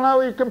fell in love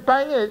with your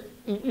companion,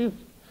 you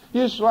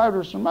just loved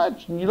her so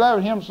much and you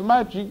loved him so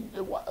much,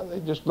 they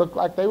just looked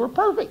like they were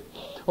perfect.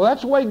 Well,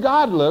 that's the way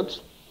God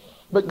looks.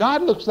 But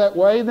God looks that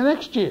way the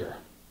next year.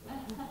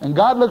 And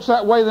God looks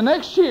that way the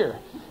next year.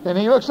 And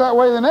He looks that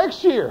way the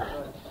next year.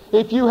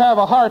 If you have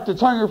a heart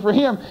that's hungry for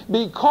Him,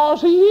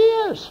 because He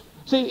is.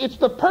 See, it's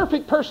the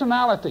perfect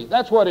personality.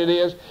 That's what it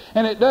is.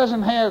 And it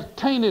doesn't have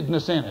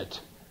taintedness in it.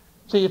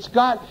 See,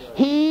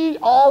 He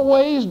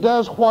always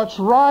does what's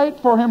right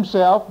for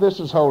Himself. This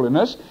is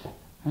holiness.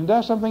 And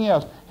does something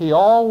else. He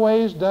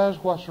always does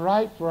what's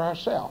right for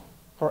ourselves.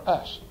 for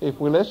us if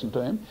we listen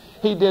to Him.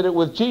 He did it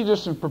with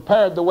Jesus and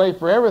prepared the way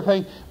for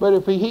everything. But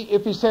if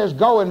He says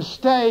go and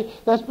stay,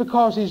 that's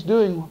because He's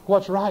doing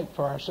what's right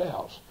for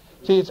ourselves.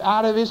 See, it's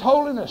out of His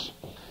holiness.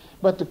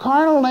 But the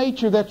carnal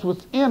nature that's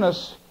within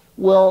us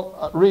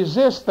will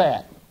resist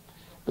that,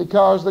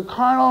 because the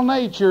carnal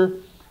nature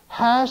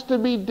has to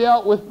be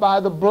dealt with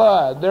by the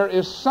blood. There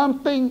is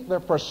something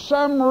that for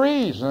some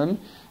reason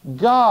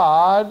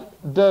God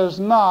does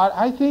not,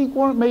 I think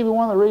maybe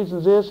one of the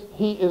reasons is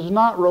He is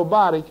not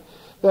robotic.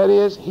 That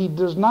is, He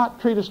does not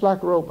treat us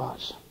like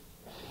robots.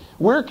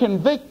 We're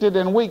convicted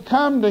and we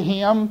come to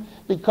Him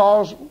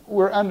because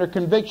we're under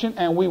conviction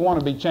and we want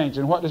to be changed.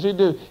 And what does He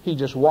do? He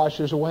just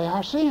washes away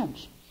our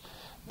sins.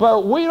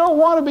 But we don't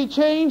want to be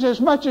changed as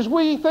much as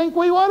we think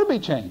we want to be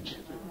changed.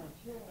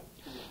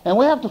 And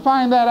we have to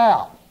find that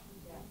out.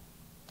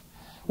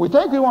 We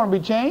think we want to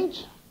be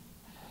changed,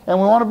 and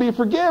we want to be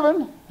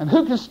forgiven. And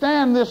who can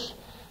stand this?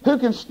 Who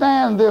can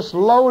stand this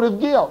load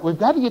of guilt? We've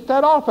got to get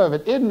that off of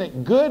it. Isn't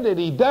it good that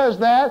He does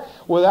that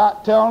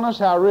without telling us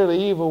how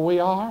really evil we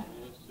are?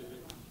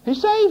 He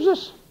saves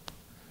us.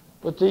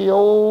 But the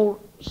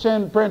old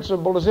sin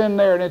principle is in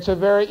there, and it's a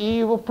very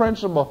evil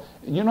principle.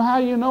 You know how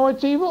you know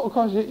it's evil?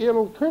 Because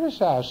it'll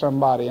criticize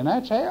somebody, and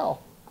that's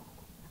hell.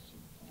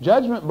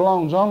 Judgment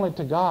belongs only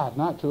to God,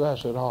 not to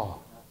us at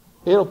all.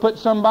 It'll put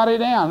somebody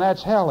down.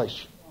 That's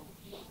hellish.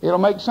 It'll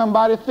make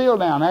somebody feel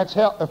down.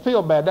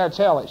 Feel bad. That's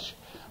hellish.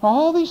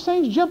 All these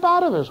things jump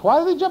out of us. Why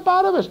do they jump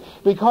out of us?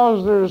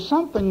 Because there's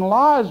something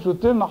lodged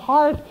within the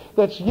heart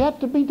that's yet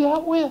to be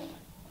dealt with.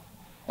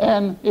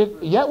 And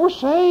yet we're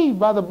saved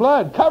by the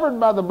blood, covered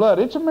by the blood.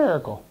 It's a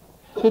miracle.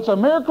 It's a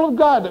miracle of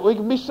God that we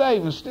can be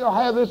saved and still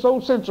have this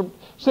old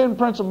sin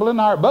principle in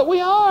our heart. But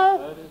we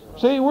are.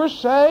 See, we're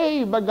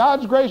saved by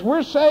God's grace.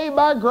 We're saved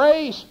by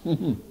grace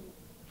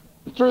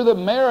through the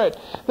merit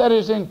that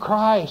is in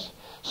Christ.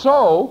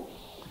 So,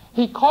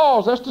 He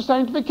calls us to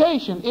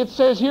sanctification. It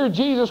says here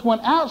Jesus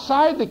went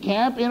outside the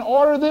camp in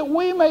order that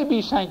we may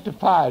be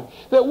sanctified,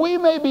 that we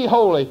may be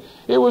holy.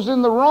 It was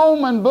in the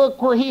Roman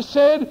book where he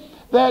said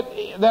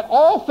that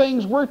all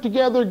things work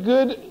together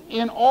good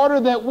in order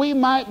that we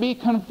might be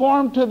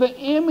conformed to the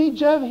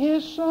image of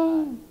His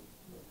Son.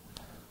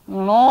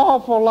 An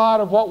awful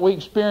lot of what we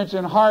experience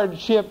in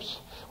hardships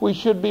we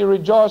should be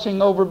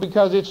rejoicing over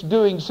because it's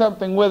doing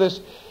something with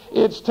us.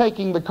 It's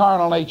taking the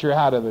carnal nature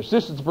out of us.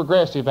 This is the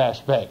progressive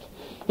aspect.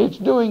 It's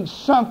doing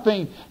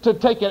something to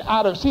take it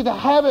out of. See, the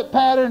habit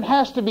pattern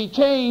has to be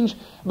changed,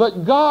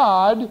 but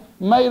God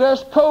made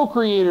us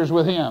co-creators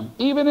with Him,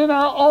 even in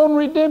our own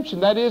redemption,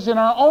 that is, in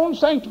our own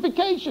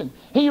sanctification.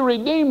 He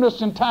redeemed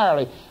us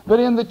entirely. But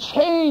in the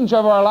change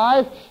of our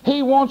life,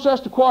 He wants us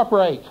to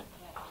cooperate.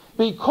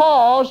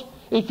 Because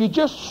if you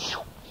just,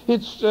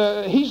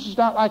 He's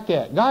not like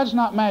that. God's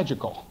not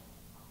magical.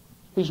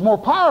 He's more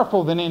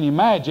powerful than any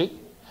magic.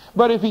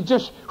 But if He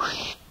just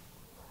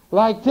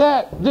like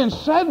that, then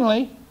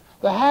suddenly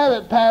the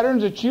habit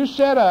patterns that you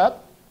set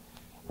up,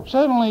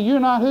 suddenly you're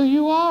not who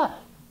you are.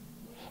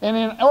 And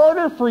in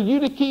order for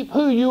you to keep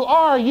who you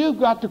are, you've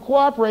got to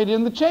cooperate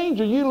in the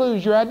change or you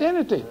lose your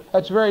identity.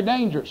 That's very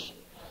dangerous.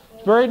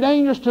 It's very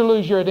dangerous to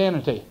lose your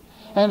identity.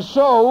 And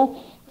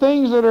so,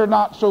 things that are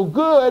not so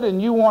good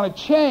and you want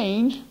to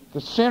change,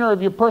 the center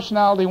of your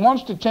personality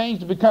wants to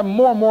change to become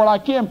more and more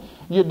like Him,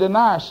 you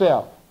deny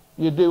self.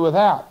 You do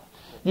without.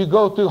 You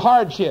go through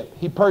hardship.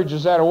 He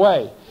purges that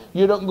away.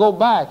 You don't go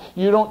back.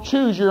 You don't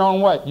choose your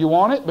own way. You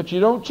want it, but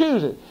you don't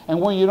choose it.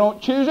 And when you don't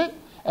choose it,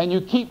 and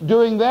you keep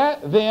doing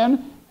that,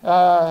 then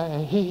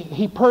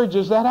He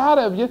purges that out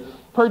of you.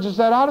 Purges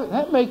that out of you.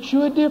 That makes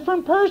you a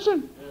different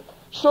person.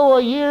 So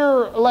a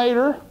year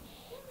later,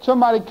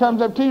 somebody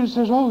comes up to you and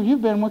says, "Oh,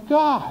 you've been with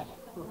God."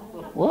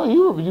 Well,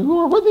 you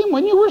were with Him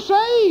when you were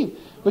saved.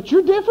 But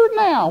you're different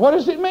now. What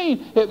does it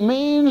mean? It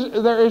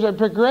means there is a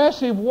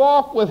progressive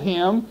walk with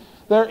Him.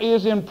 There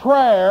is in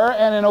prayer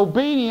and in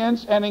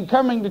obedience and in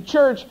coming to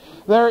church,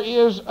 there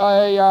is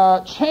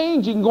a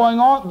changing going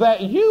on that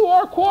you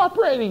are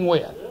cooperating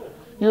with.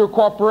 You're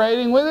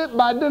cooperating with it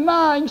by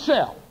denying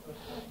self.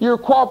 You're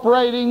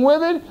cooperating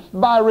with it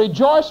by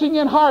rejoicing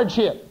in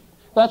hardship.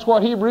 That's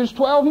what Hebrews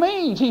 12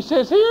 means. He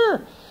says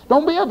here,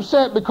 don't be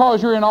upset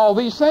because you're in all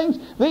these things.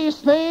 These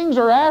things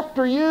are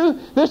after you.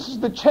 This is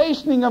the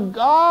chastening of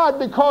God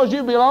because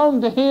you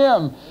belong to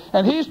Him.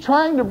 And He's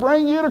trying to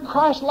bring you to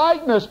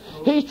Christ-likeness.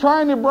 He's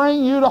trying to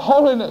bring you to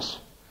holiness.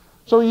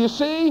 So you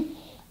see,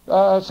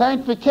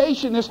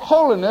 sanctification is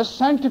holiness.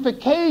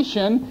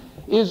 Sanctification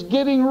is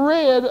getting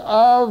rid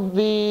of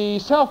the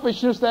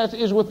selfishness that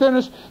is within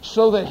us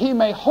so that He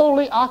may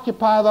wholly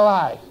occupy the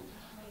life.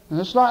 And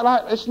it's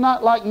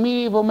not like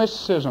medieval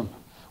mysticism.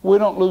 We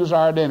don't lose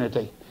our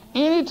identity.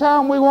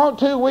 Anytime we want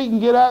to, we can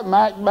get up and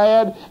act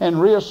bad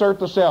and reassert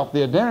the self.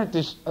 The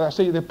identity,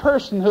 the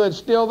personhood's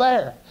still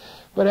there.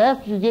 But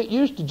after you get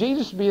used to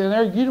Jesus being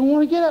there, you don't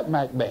want to get up and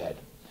act bad.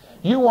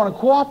 You want to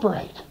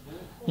cooperate.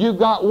 You've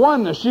got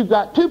oneness. You've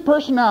got two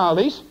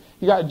personalities.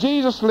 You got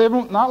Jesus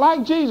living, not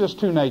like Jesus,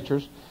 two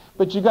natures,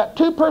 but you got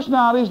two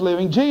personalities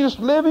living, Jesus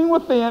living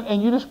within,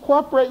 and you just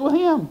cooperate with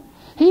Him.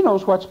 He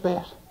knows what's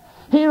best.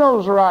 He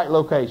knows the right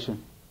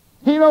location.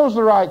 He knows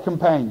the right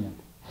companion.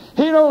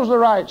 He knows the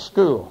right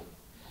school.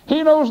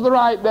 He knows the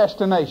right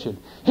destination.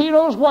 He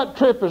knows what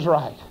trip is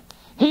right.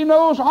 He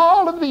knows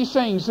all of these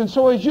things. And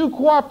so as you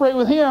cooperate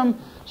with Him,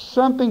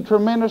 something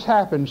tremendous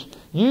happens.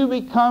 You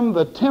become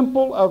the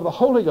temple of the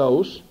Holy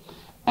Ghost,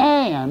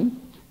 and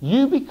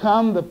you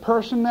become the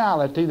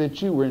personality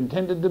that you were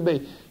intended to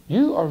be.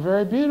 You are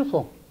very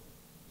beautiful,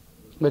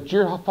 but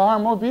you're far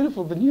more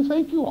beautiful than you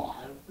think you are.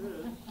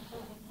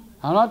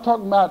 I'm not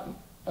talking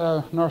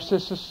about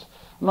Narcissus.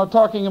 I'm not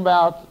talking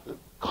about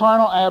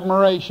carnal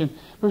admiration,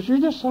 but you're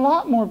just a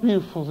lot more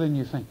beautiful than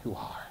you think you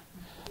are.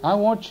 I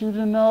want you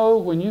to know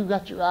when you've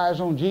got your eyes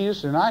on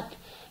Jesus, and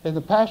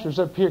the pastors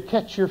up here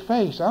catch your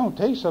face, I want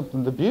to tell you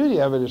something, the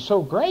beauty of it is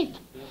so great.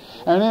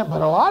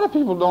 But a lot of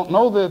people don't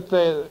know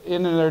that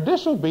in their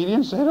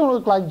disobedience, they don't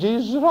look like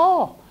Jesus at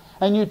all.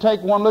 And you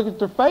take one look at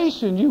their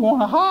face and you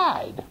want to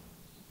hide.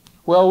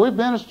 Well, we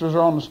ministers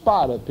are on the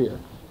spot up here.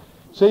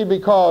 See,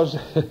 because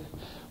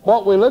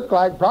what we look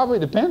like probably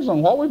depends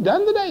on what we've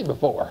done the day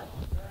before.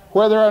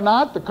 Whether or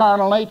not the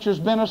carnal nature's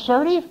been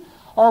assertive,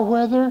 or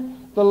whether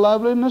the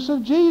loveliness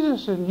of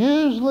Jesus. And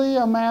usually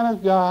a man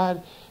of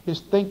God is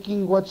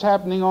thinking what's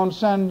happening on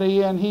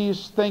Sunday, and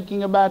he's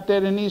thinking about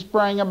that, and he's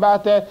praying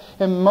about that.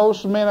 And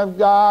most men of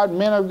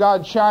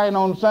God shine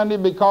on Sunday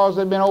because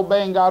they've been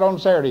obeying God on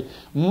Saturday.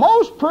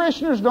 Most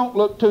parishioners don't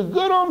look too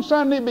good on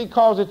Sunday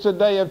because it's a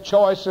day of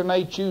choice and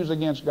they choose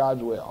against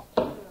God's will.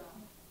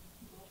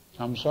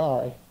 I'm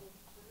sorry.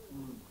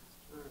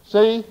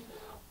 See?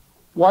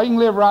 Well, you can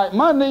live right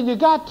Monday, you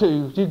got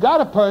to. You got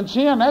to punch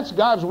in. That's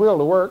God's will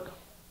to work.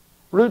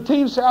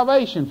 Routine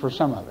salvation for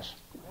some of us.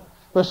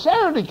 But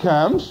Saturday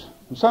comes,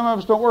 and some of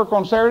us don't work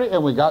on Saturday,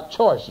 and we got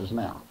choices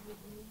now.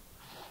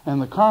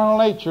 And the carnal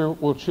nature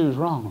will choose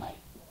wrongly.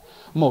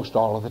 Most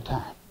all of the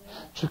time.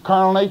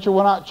 Carnal nature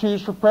will not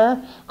choose for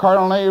prayer.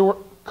 Carnal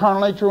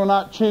nature will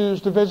not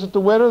choose to visit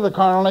the widow. The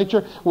carnal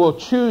nature will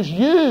choose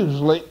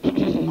usually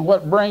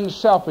what brings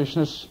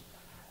selfishness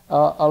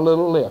a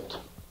little lift.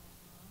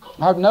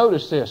 I've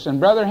noticed this, and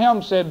Brother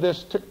Helm said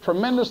this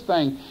tremendous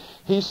thing.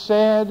 He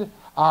said,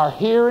 our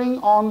hearing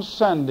on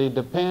Sunday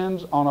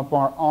depends on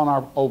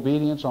our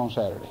obedience on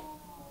Saturday.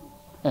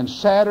 And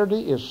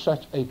Saturday is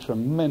such a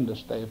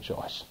tremendous day of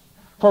choice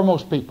for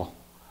most people.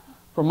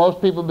 For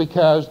most people,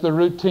 because the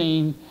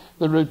routine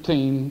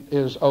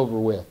is over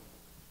with.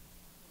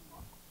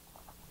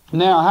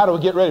 Now, how do we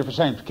get ready for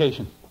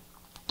sanctification?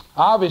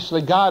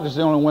 Obviously, God is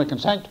the only one who can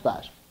sanctify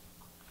us.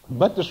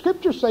 But the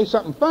Scriptures say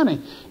something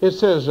funny. It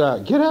says,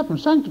 get up and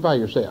sanctify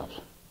yourselves.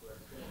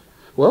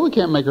 Well, we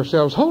can't make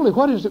ourselves holy.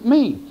 What does it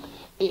mean?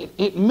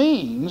 It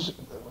means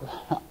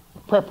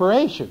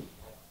preparation.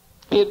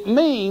 It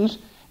means,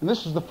 and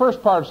this is the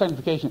first part of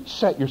sanctification,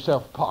 set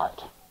yourself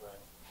apart.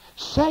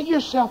 Set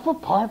yourself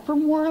apart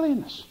from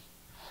worldliness.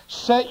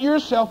 Set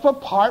yourself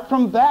apart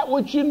from that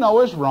which you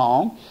know is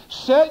wrong.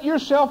 Set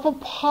yourself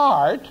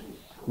apart.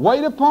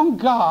 Wait upon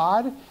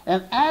God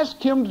and ask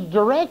Him to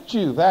direct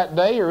you that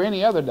day or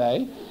any other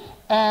day.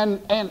 And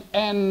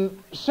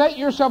set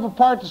yourself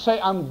apart to say,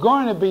 I'm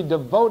going to be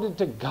devoted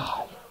to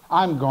God.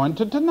 I'm going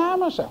to deny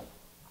myself.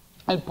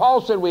 And Paul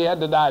said we had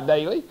to die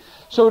daily.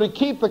 So to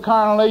keep the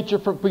carnal nature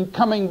from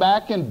coming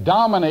back and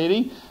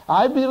dominating,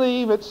 I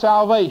believe at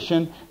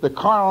salvation the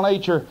carnal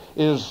nature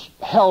is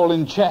held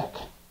in check.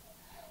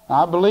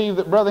 I believe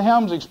that Brother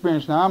Helm's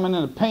experience, now I'm in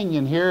an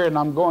opinion here and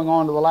I'm going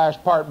on to the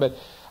last part, but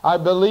I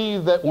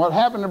believe that what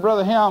happened to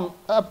Brother Helm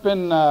up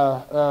in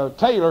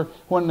Taylor,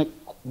 when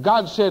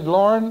God said,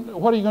 Lauren,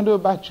 what are you going to do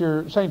about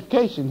your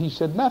sanctification? He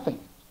said, nothing.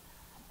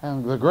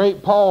 And the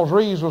great Paul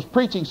Reeves was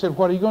preaching, said,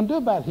 what are you going to do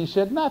about it? He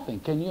said, nothing.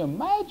 Can you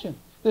imagine?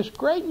 This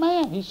great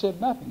man, he said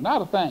nothing,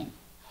 not a thing.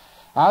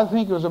 I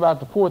think it was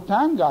about the fourth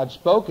time God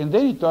spoke, and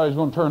then he thought he was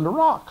going to turn to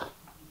rock.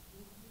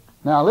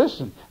 Now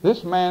listen,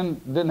 this man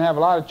didn't have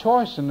a lot of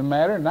choice in the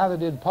matter, and neither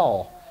did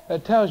Paul.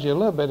 That tells you a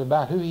little bit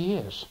about who he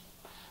is.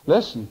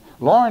 Listen,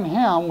 Lauren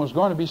Helm was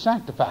going to be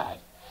sanctified.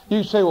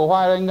 You say, well,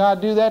 why didn't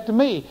God do that to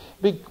me?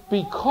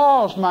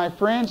 Because, my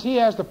friends, He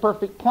has the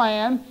perfect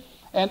plan,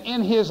 and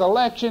in His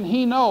election,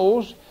 He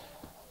knows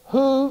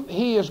who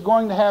He is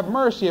going to have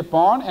mercy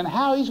upon and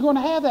how He's going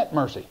to have that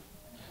mercy.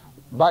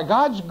 By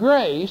God's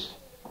grace,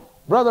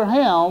 Brother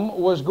Helm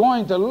was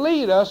going to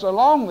lead us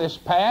along this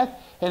path,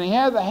 and he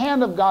had the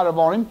hand of God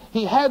upon him.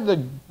 He had the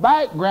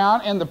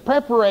background and the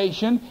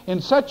preparation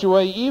in such a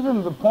way, even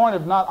to the point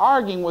of not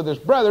arguing with his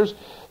brothers,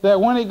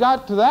 that when he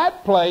got to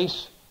that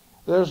place,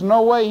 there's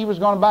no way he was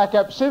going to back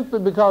up, simply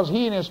because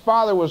he and his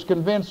father was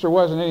convinced there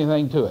wasn't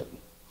anything to it.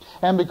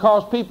 And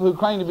because people who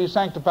claimed to be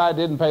sanctified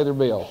didn't pay their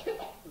bills.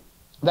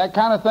 That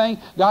kind of thing,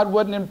 God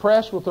wasn't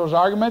impressed with those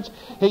arguments.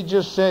 He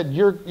just said,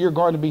 you're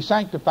going to be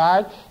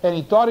sanctified. And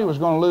he thought he was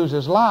going to lose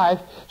his life.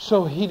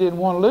 So he didn't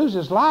want to lose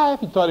his life.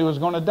 He thought he was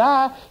going to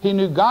die. He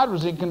knew God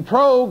was in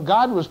control.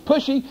 God was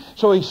pushing.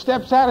 So he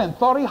steps out and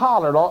thought he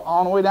hollered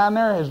on the way down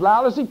there as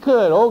loud as he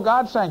could, oh,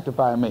 God,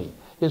 sanctify me.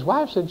 His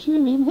wife said she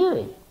didn't even hear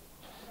him.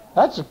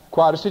 That's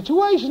quite a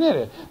situation, isn't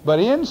it? But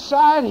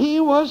inside he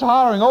was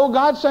hollering, oh,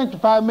 God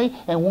sanctified me.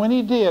 And when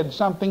he did,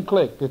 something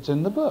clicked. It's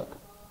in the book.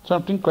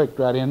 Something clicked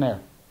right in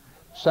there.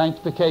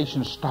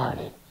 Sanctification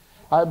started.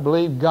 I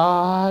believe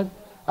God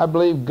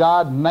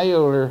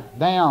nailed her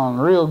down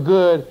real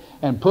good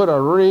and put a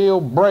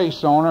real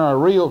brace on her, a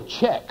real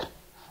check,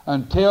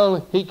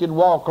 until he could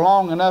walk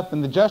long enough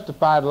in the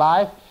justified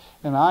life.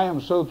 And I am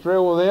so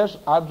thrilled with this.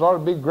 I thought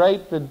it'd be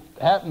great if it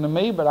happened to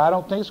me, but I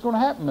don't think it's going to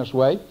happen this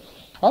way.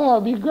 I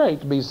thought it'd be great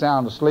to be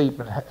sound asleep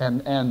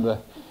and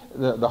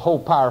the whole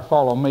power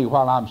fall on me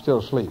while I'm still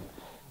asleep.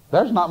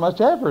 There's not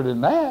much effort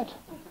in that.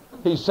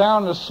 He's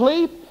sound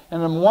asleep,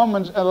 and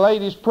a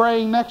lady's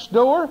praying next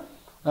door,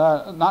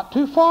 not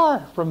too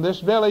far from this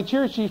village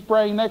here. She's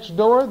praying next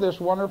door,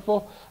 this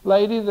wonderful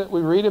lady that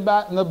we read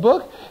about in the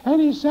book, and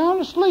he's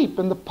sound asleep,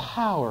 and the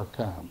power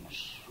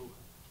comes.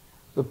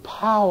 The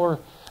power,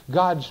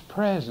 God's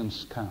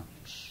presence comes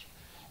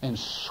and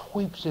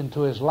sweeps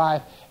into his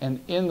life.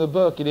 And in the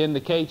book it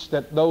indicates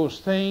that those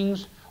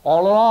things,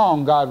 all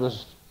along God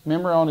was,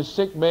 remember on his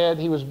sick bed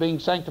he was being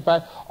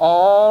sanctified.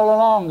 All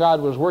along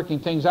God was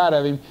working things out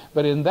of him.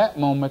 But in that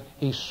moment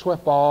he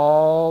swept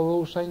all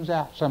those things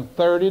out. Some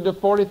 30 to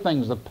 40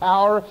 things. The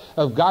power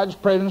of God's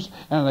presence,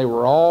 and they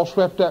were all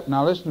swept up.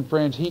 Now listen,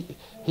 friends,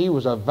 he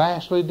was a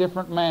vastly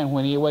different man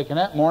when he awakened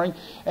that morning.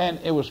 And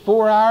it was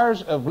 4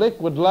 hours of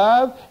liquid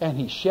love. And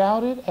he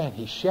shouted, and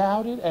he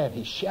shouted, and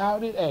he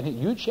shouted, and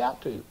you'd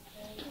shout too.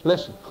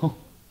 Listen,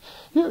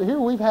 here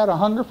we've had a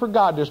hunger for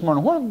God this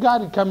morning. What if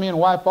God had come in and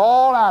wiped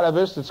all out of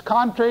us that's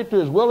contrary to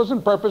his will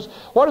and purpose?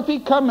 What if he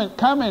come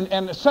in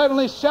and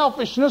suddenly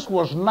selfishness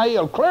was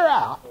nailed clear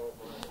out?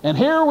 And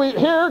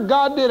here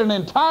God did an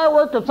entire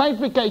work of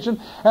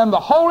sanctification, and the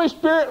Holy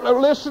Spirit,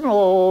 listen,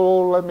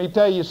 let me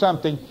tell you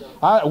something.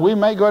 We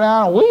may go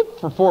down and weep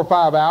for 4 or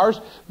 5 hours,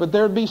 but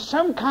there'd be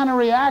some kind of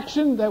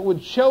reaction that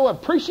would show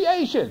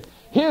appreciation.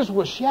 His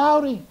was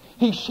shouting.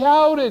 He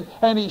shouted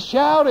and he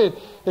shouted.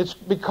 It's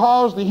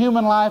because the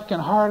human life can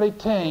hardly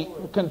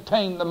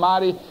contain the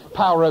mighty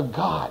power of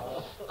God.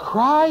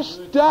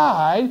 Christ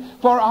died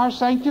for our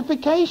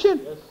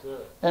sanctification.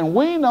 And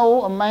we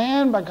know a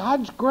man by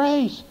God's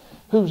grace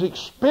who's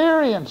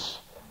experienced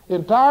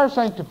entire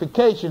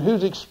sanctification,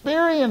 who's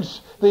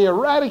experienced the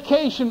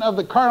eradication of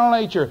the carnal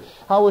nature.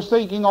 I was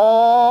thinking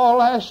all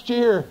last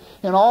year,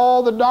 in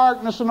all the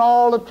darkness and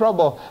all the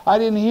trouble, I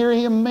didn't hear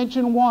him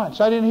mention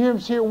once. I didn't hear him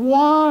say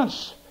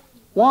once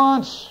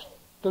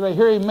did I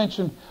hear him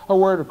mention a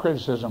word of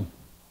criticism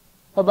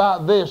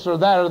about this or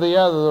that or the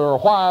other, or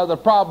why the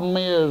problem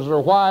is,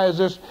 or why is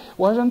this.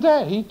 Wasn't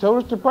that. He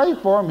told us to pray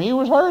for him. He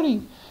was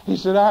hurting. He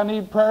said, I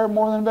need prayer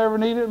more than I've ever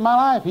needed in my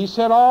life. He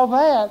said all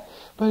that.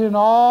 But in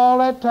all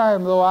that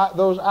time, though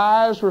those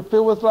eyes were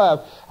filled with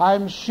love,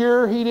 I'm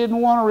sure he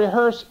didn't want to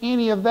rehearse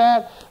any of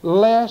that,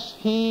 lest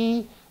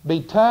he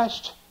be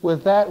touched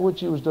with that which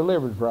he was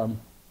delivered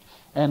from.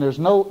 And there's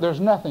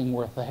nothing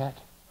worth that.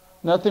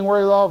 Nothing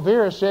worth it all.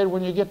 Vera said,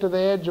 when you get to the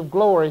edge of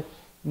glory,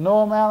 no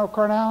amount of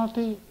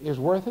carnality is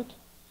worth it.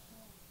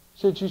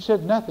 She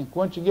said nothing.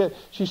 Once you get,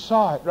 she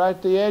saw it right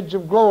at the edge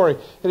of glory.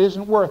 It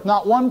isn't worth.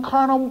 Not one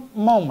carnal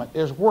moment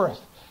is worth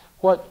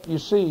what you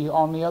see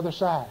on the other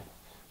side.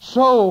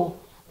 So,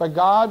 by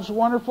God's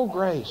wonderful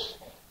grace,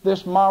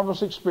 this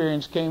marvelous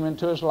experience came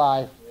into his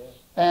life.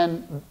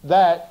 And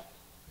that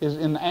is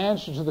in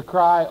answer to the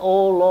cry,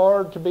 oh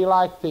Lord, to be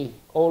like thee.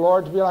 Oh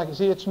Lord, to be like thee.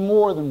 See, it's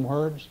more than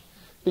words.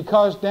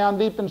 Because down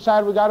deep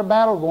inside we got a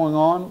battle going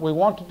on. We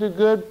want to do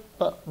good,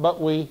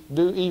 but we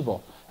do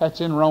evil. That's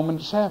in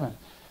Romans 7.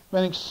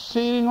 Been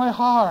exceedingly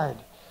hard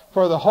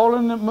for the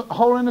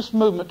holiness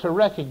movement to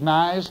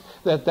recognize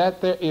that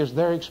there is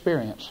their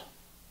experience.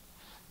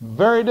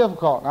 Very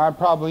difficult. I'm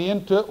probably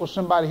into it with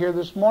somebody here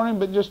this morning,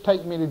 but just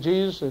take me to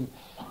Jesus, and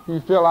if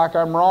you feel like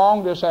I'm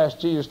wrong, just ask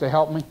Jesus to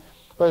help me.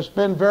 But it's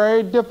been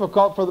very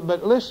difficult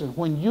but listen,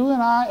 when you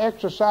and I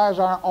exercise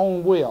our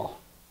own will,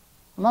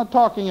 I'm not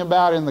talking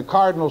about in the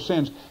cardinal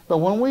sense, but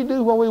when we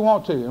do what we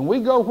want to, and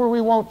we go where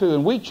we want to,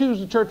 and we choose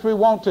the church we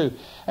want to,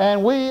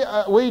 and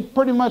we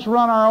pretty much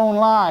run our own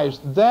lives,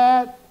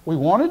 that we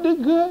want to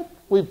do good,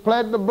 we've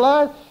pled the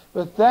blood,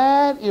 but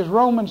that is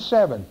Romans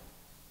 7.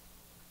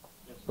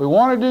 We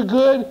want to do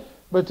good,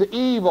 but the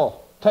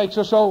evil takes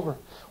us over.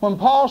 When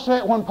Paul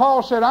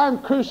said,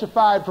 I'm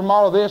crucified from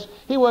all of this,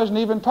 he wasn't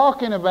even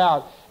talking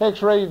about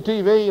X-rated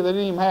TV. They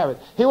didn't even have it.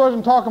 He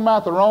wasn't talking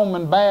about the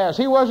Roman baths.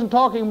 He wasn't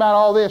talking about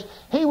all this.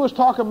 He was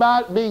talking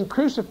about being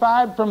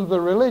crucified from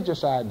the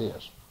religious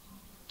ideas.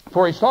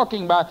 For he's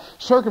talking about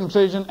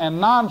circumcision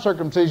and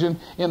non-circumcision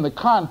in the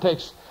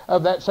context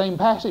of that same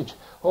passage.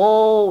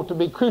 Oh, to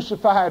be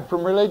crucified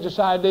from religious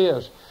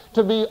ideas.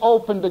 To be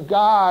open to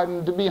God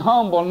and to be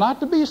humble.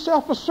 Not to be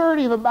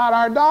self-assertive about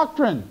our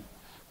doctrine.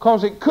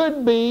 Because it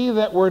could be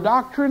that we're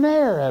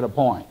doctrinaire at a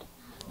point.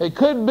 It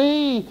could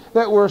be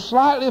that we're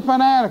slightly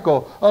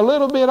fanatical, a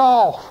little bit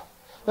off.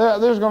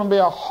 There's going to be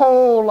a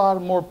whole lot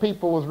of more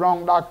people with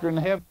wrong doctrine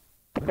in heaven.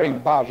 It's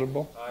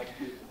impossible.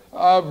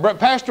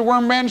 Pastor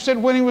Wormbrand said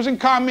when he was in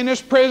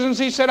communist prisons,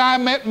 he said, I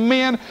met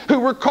men who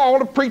were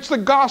called to preach the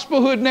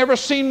gospel who had never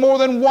seen more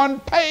than one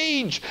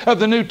page of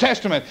the New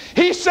Testament.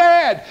 He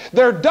said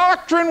their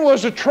doctrine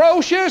was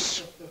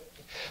atrocious,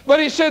 but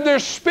he said their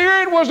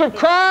spirit was of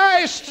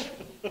Christ.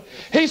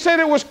 He said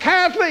it was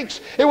Catholics,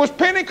 it was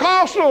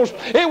Pentecostals,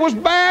 it was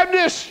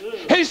Baptists.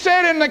 He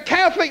said and the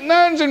Catholic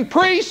nuns and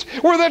priests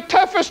were the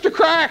toughest to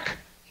crack.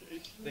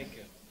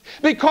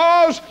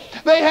 Because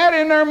they had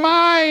in their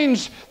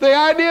minds the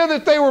idea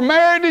that they were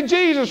married to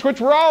Jesus, which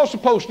we're all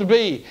supposed to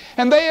be.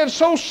 And they had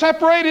so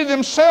separated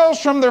themselves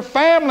from their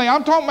family.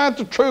 I'm talking about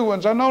the true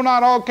ones. I know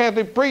not all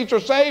Catholic priests are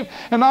saved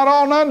and not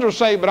all nuns are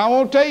saved, but I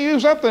want to tell you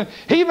something.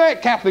 He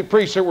met Catholic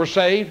priests that were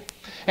saved.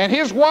 And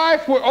his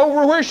wife,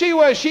 over where she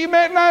was, she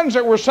met nuns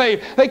that were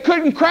saved. They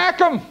couldn't crack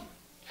them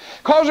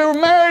because they were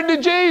married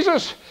to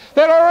Jesus.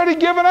 They'd already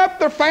given up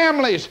their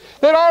families.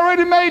 They'd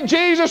already made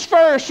Jesus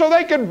first so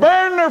they could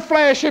burn their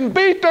flesh and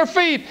beat their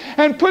feet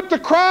and put the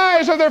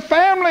cries of their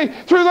family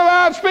through the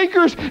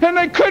loudspeakers, and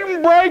they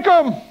couldn't break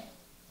them.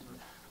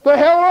 They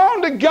held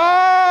on to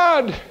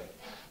God.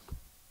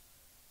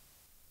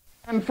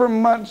 And for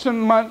months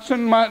and months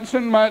and months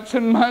and months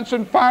and months,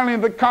 and finally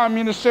the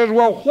communist says,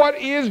 well, what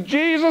is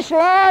Jesus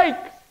like?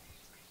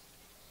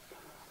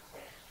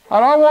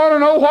 And I want to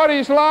know what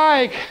he's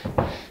like.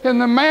 And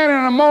the man,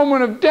 in a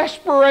moment of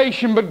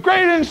desperation but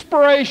great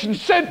inspiration,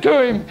 said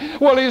to him,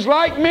 well, he's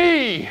like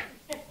me.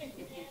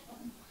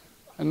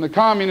 And the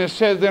communist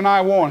said, then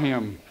I want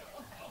him.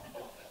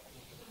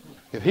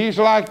 If he's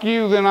like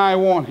you, then I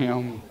want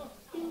him.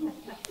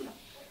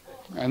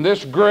 And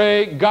this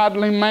great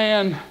godly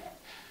man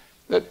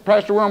that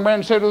Pastor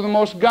Wormbrand said was the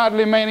most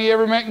godly man he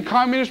ever met in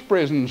communist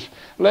prisons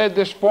led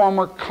this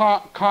former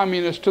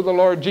communist to the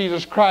Lord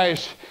Jesus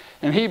Christ.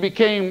 And he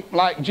became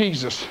like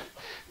Jesus,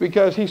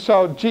 because he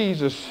saw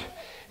Jesus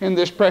in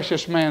this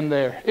precious man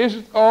there.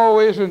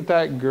 Isn't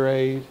that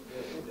great?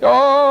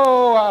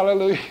 Oh,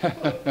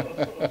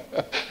 hallelujah.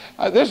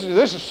 This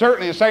is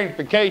certainly a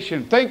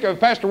sanctification. Think of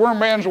Pastor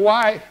Wormbrand's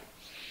wife.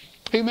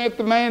 He met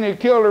the man who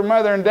killed her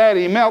mother and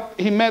daddy.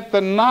 He met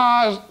the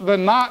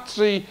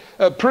Nazi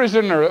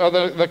prisoner, or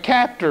the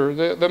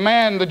captor, the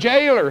man, the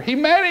jailer. He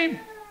met him.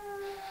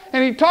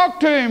 And he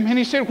talked to him, and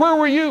he said, where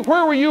were you?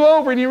 Where were you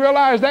over? And he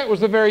realized that was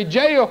the very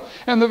jail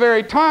and the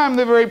very time,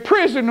 the very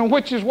prison in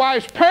which his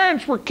wife's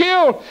parents were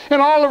killed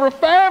and all of her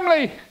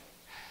family.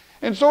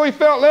 And so he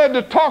felt led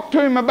to talk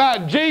to him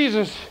about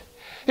Jesus.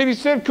 And he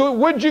said,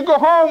 would you go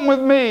home with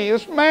me?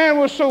 This man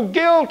was so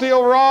guilty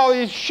over all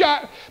these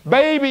shot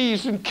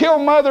babies and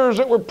killed mothers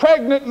that were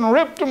pregnant and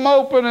ripped them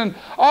open and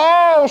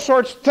all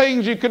sorts of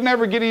things you could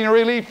never get any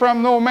relief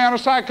from. No amount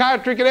of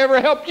psychiatry could ever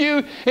help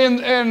you in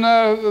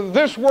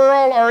this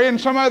world or in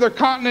some other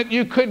continent.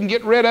 You couldn't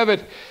get rid of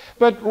it.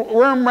 But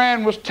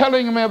Wormbrand was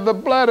telling him of the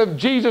blood of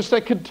Jesus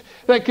that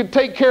could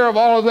take care of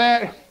all of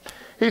that.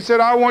 He said,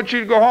 I want you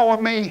to go home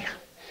with me.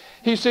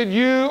 He said,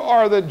 you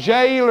are the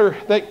jailer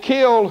that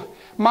killed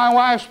my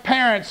wife's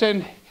parents.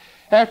 And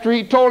after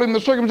he told him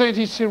the circumstance,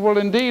 he said, well,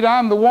 indeed,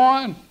 I'm the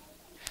one.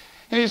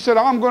 And he said,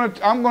 I'm going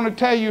to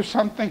tell you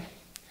something.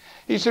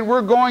 He said,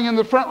 we're going in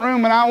the front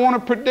room, and I want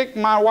to predict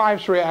my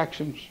wife's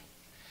reactions.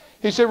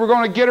 He said, we're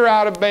going to get her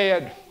out of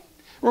bed.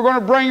 We're going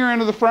to bring her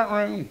into the front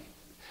room.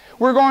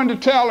 We're going to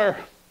tell her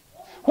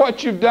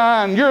what you've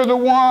done. You're the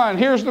one.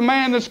 Here's the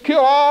man that's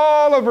killed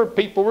all of her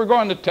people. We're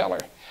going to tell her.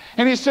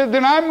 And he said,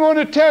 then I'm going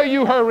to tell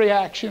you her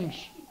reactions.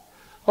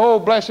 Oh,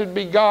 blessed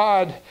be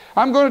God.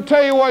 I'm going to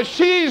tell you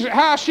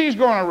how she's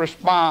going to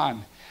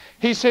respond.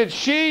 He said,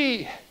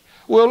 she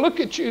will look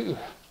at you.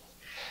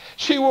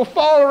 She will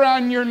fall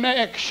around your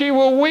neck. She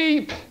will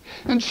weep.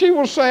 And she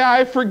will say,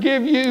 I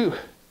forgive you.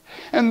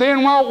 And then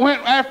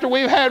after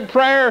we've had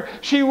prayer,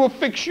 she will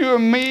fix you a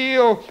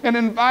meal and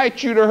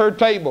invite you to her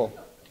table.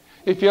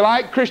 If you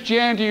like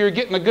Christianity, you're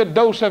getting a good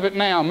dose of it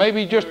now.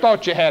 Maybe you just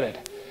thought you had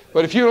it.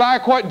 But if you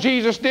like what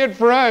Jesus did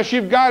for us,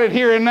 you've got it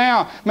here and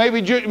now. Maybe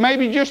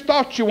you just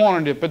thought you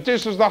wanted it, but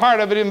this is the heart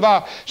of it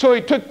involved. So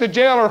he took the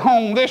jailer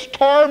home, this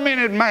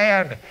tormented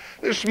man,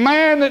 this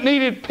man that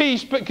needed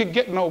peace but could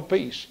get no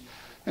peace.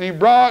 And he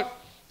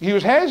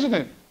was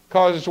hesitant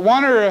because it's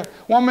wonder a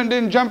woman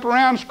didn't jump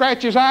around,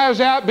 scratch his eyes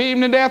out, beat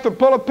him to death, or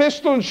pull a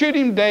pistol and shoot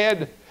him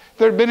dead. If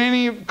there had been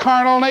any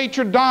carnal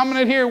nature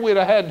dominant here, we'd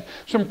have had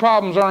some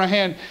problems on our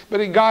hand. But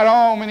he got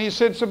home and he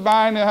said,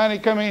 Sabina, honey,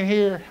 come in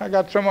here. I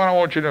got someone I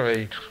want you to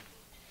meet.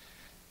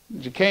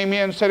 She came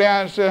in, sat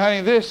down, and said,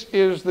 honey, this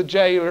is the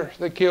jailer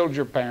that killed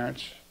your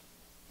parents.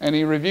 And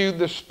he reviewed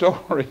the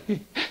story.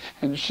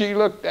 And she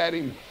looked at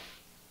him.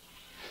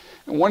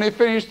 And when he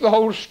finished the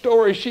whole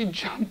story, she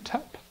jumped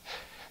up.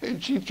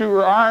 And she threw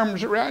her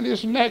arms around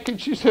his neck and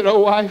she said,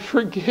 oh, I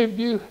forgive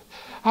you.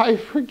 I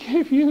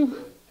forgive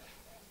you.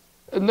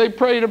 And they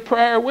prayed a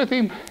prayer with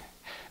him,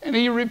 and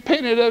he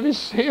repented of his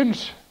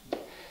sins.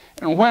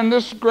 And when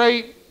this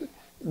great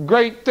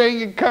thing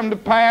had come to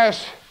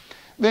pass,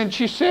 then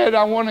she said,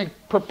 I want to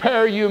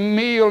prepare you a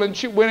meal. And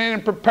she went in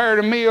and prepared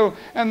a meal,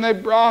 and they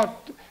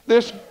brought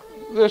this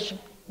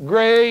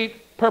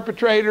great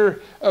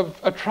perpetrator of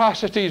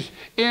atrocities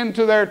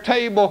into their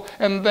table,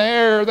 and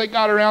there they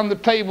got around the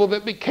table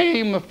that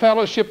became the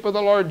fellowship of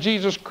the Lord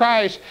Jesus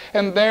Christ,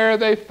 and there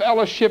they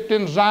fellowshipped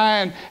in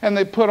Zion, and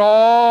they put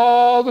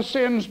all the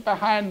sins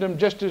behind them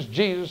just as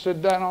Jesus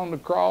had done on the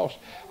cross.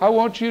 I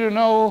want you to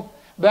know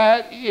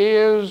that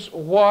is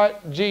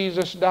what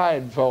Jesus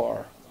died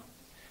for.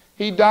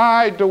 He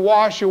died to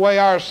wash away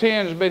our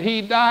sins, but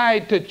He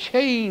died to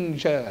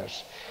change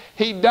us.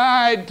 He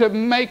died to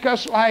make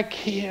us like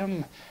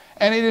Him.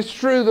 And it is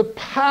through the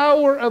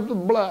power of the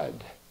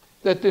blood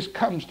that this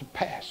comes to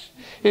pass.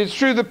 It's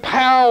through the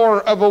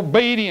power of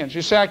obedience.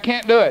 You say, I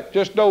can't do it.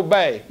 Just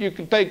obey. You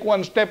can take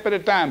one step at a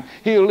time.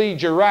 He'll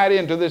lead you right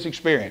into this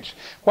experience.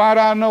 Why do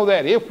I know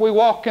that? If we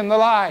walk in the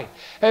light,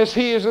 as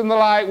He is in the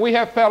light, we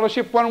have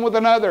fellowship one with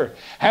another.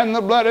 And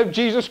the blood of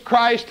Jesus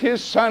Christ,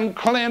 His Son,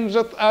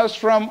 cleanseth us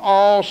from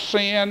all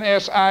sin.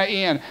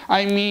 S-I-N.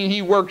 I mean,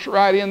 He works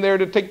right in there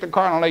to take the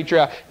carnal nature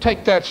out.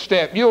 Take that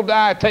step. You'll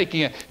die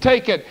taking it.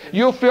 Take it.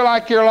 You'll feel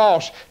like you're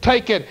lost.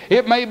 Take it.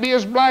 It may be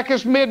as black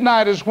as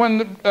midnight as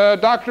when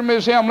Dr.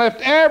 Ms. Helm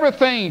left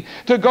everything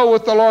to go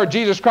with the Lord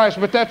Jesus Christ,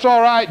 but that's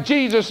all right.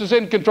 Jesus is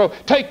in control.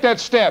 Take that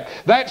step.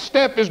 That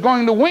step is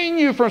going to wean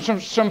you from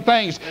some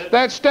things.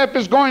 That step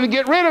is going to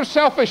get rid of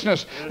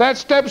selfishness. That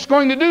step is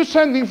going to do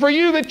something for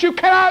you that you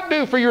cannot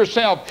do for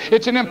yourself.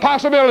 It's an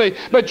impossibility,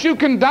 but you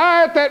can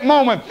die at that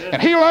moment,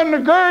 and He'll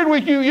undergird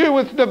with you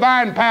with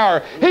divine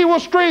power. He will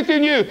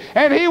strengthen you,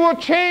 and He will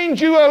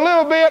change you a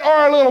little bit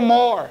or a little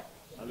more.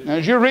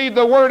 As you read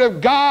the Word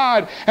of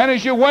God and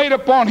as you wait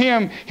upon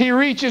Him, He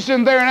reaches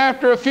in there, and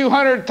after a few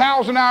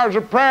 100,000 hours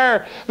of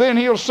prayer, then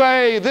He'll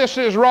say, this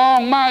is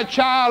wrong, my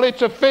child,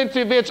 it's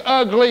offensive, it's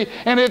ugly,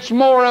 and it's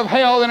more of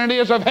hell than it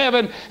is of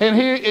heaven,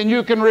 and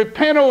you can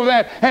repent over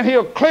that, and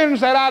He'll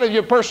cleanse that out of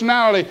your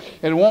personality.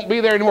 It won't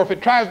be there anymore. If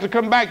it tries to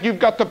come back, you've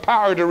got the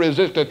power to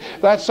resist it.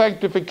 That's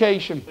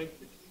sanctification.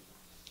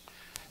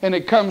 And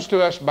it comes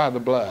to us by the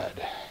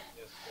blood.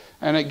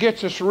 And it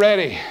gets us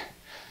ready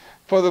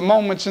for the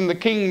moments in the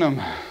kingdom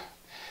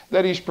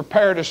that He's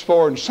prepared us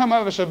for. And some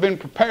of us have been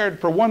prepared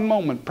for one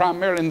moment,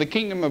 primarily in the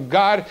kingdom of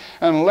God.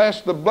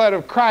 Unless the blood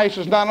of Christ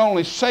has not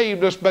only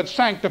saved us, but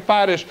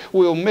sanctified us,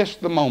 we'll miss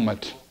the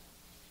moment.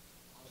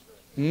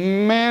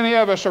 Many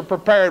of us are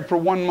prepared for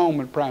one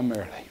moment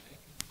primarily.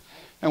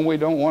 And we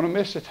don't want to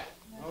miss it.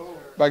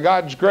 By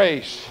God's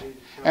grace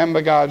and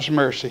by God's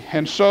mercy.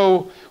 And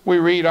so we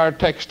read our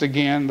text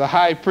again. The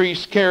high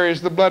priest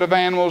carries the blood of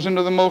animals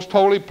into the most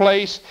holy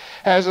place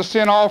as a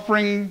sin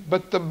offering,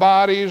 but the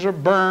bodies are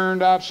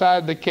burned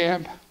outside the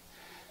camp.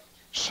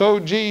 So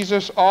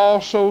Jesus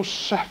also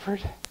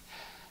suffered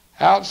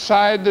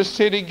outside the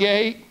city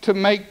gate to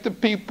make the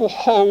people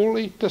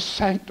holy, to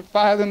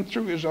sanctify them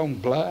through His own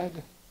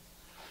blood.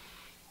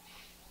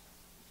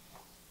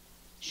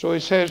 So He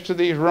says to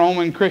these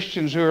Roman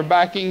Christians who are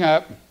backing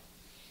up,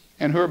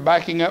 and who are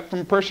backing up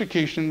from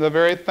persecution, the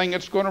very thing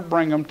that's going to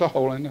bring them to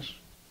holiness.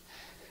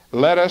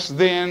 Let us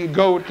then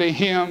go to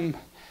Him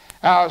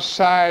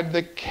outside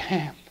the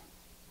camp,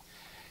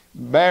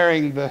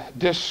 bearing the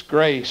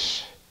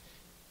disgrace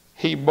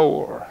He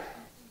bore.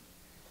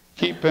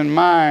 Keep in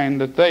mind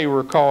that they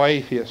were called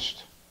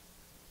atheists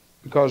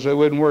because they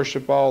wouldn't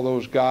worship all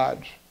those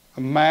gods.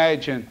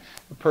 Imagine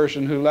a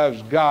person who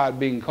loves God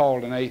being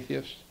called an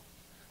atheist.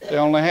 They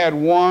only had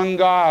one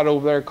God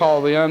over there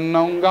called the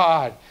unknown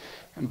God.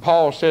 And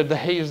Paul said that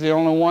He's the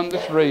only one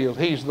that's real.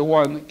 He's the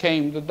one that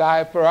came to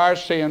die for our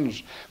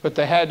sins. But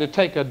they had to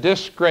take a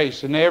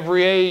disgrace. In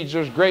every age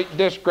there's great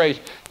disgrace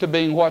to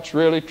being what's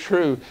really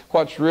true,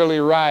 what's really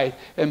right,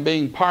 and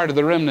being part of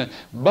the remnant.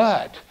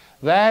 But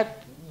that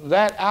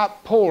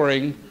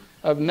outpouring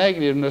of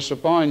negativeness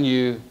upon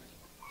you,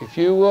 if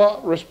you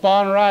will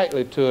respond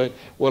rightly to it,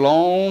 will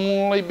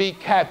only be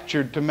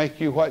captured to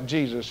make you what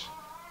Jesus.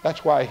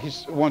 That's why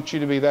He wants you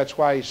to be. That's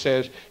why He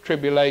says,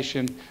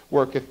 tribulation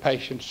worketh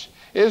patience.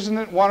 Isn't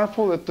it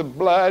wonderful that the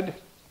blood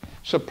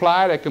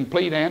supplied a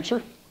complete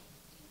answer?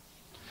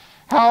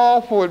 How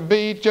awful it would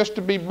be just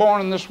to be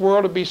born in this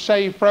world, to be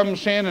saved from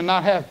sin and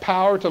not have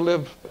power to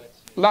live,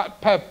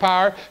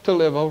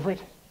 over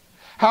it.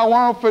 How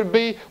wonderful it would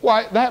be.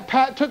 Why,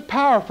 that took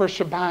power for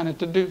Sabina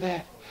to do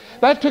that.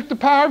 That took the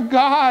power of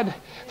God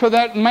for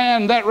that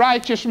man,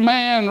 righteous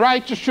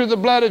through the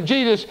blood of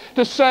Jesus,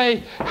 to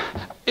say,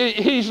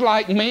 he's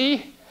like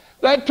me.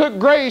 That took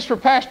grace for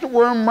Pastor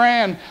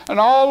Wormbrand and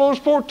all those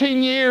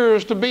 14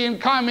 years to be in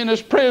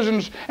communist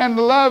prisons and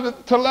to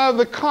love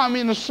the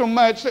communists so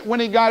much that when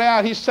he got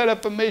out, he set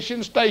up a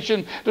mission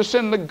station to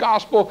send the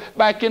gospel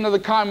back into the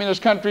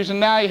communist countries.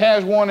 And now he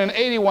has one in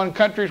 81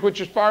 countries,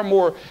 which is far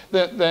more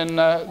than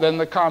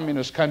the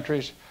communist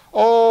countries.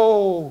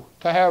 Oh,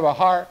 to have a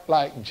heart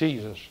like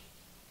Jesus.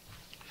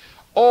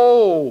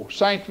 Oh,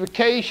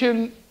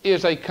 sanctification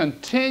is a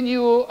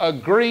continual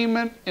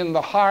agreement in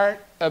the heart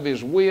of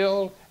His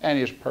will and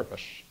His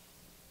purpose.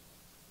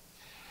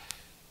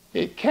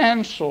 It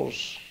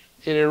cancels,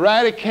 it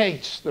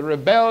eradicates the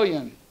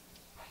rebellion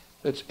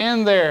that's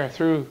in there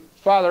through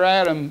Father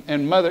Adam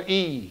and Mother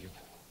Eve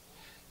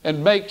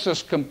and makes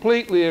us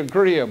completely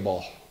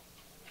agreeable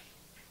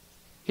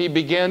He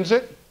begins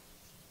it.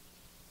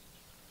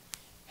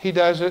 He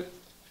does it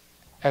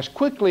as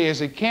quickly as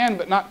he can,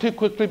 but not too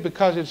quickly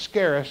because it'd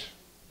scare us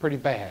pretty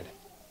bad.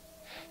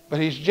 But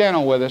He's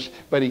gentle with us,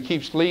 but He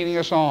keeps leading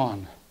us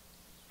on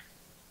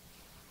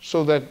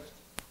so that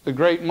the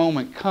great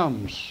moment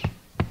comes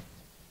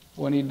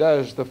when He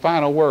does the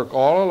final work.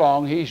 All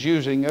along, He's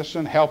using us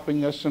and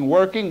helping us and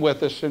working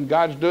with us, and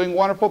God's doing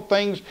wonderful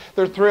things.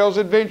 There are thrills,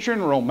 adventure,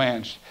 and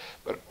romance.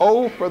 But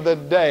oh, for the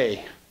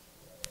day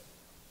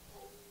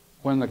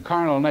when the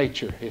carnal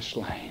nature is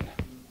slain.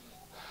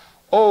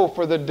 Oh,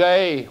 for the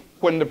day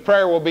when the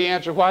prayer will be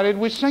answered. Why did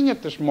we sing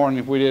it this morning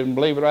if we didn't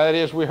believe it? That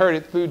is, we heard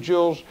it through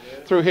Jules,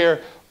 through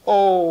here.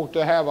 Oh,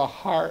 to have a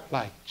heart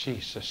like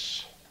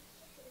Jesus.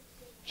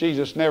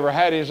 Jesus never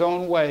had His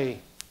own way.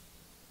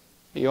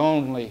 He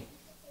only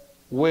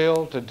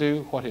willed to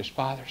do what His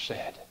Father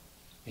said.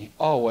 He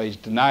always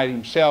denied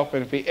Himself,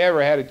 and if He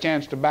ever had a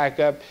chance to back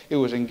up, it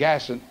was in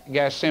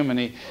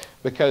Gethsemane,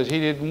 because He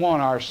didn't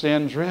want our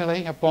sins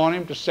really upon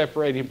Him to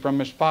separate Him from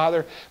His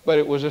Father, but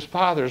it was His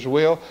Father's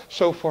will.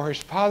 So for His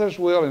Father's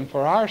will and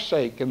for our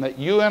sake, and that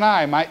you and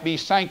I might be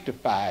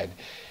sanctified,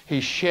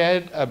 He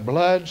shed a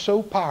blood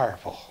so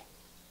powerful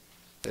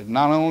that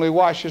not only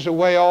washes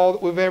away all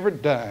that we've ever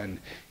done,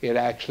 it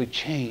actually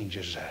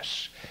changes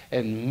us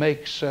and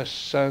makes us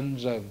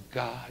sons of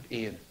God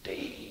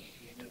indeed.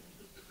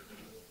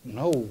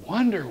 No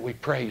wonder we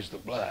praise the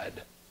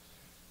blood.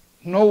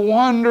 No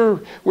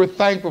wonder we're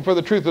thankful for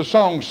the truth. The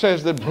song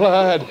says that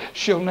blood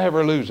shall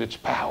never lose its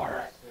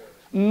power.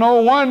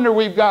 No wonder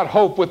we've got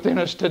hope within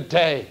us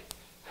today.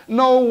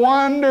 No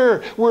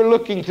wonder we're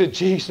looking to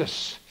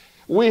Jesus.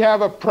 We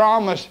have a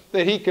promise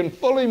that He can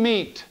fully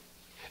meet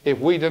if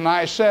we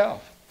deny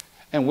self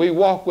and we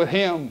walk with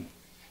Him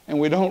and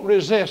we don't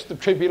resist the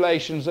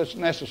tribulations that's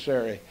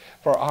necessary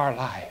for our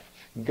life.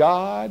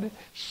 God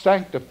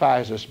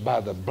sanctifies us by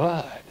the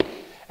blood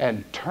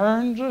and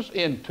turns us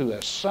into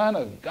a son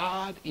of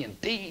God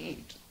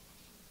indeed.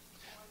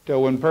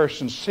 Till when a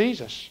person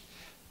sees us,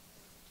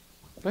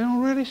 they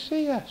don't really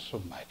see us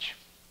so much.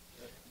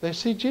 They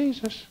see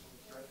Jesus.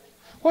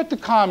 What the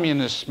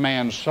communist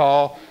man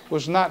saw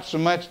was not so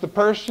much the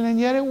person, and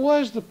yet it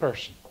was the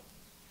person.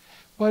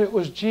 But it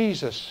was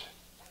Jesus.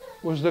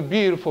 It was the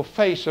beautiful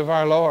face of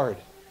our Lord.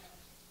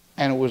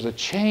 And it was a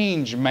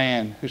changed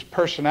man whose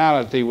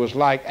personality was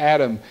like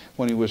Adam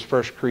when he was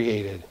first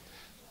created.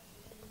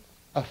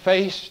 A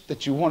face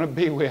that you want to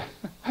be with.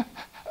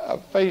 A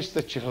face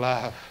that you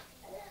love.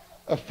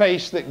 A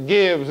face that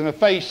gives, and a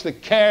face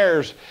that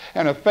cares,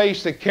 and a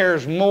face that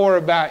cares more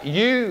about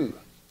you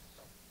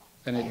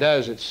than it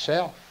does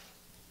itself.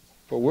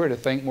 For we're to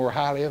think more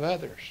highly of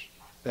others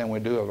than we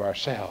do of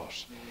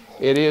ourselves.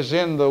 It is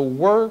in the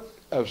work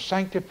of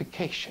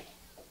sanctification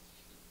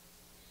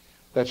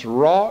that's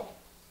wrought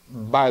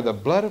by the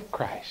blood of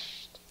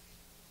Christ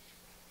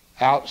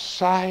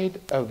outside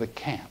of the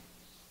camp.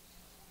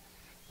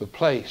 The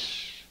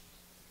place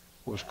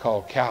was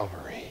called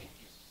Calvary.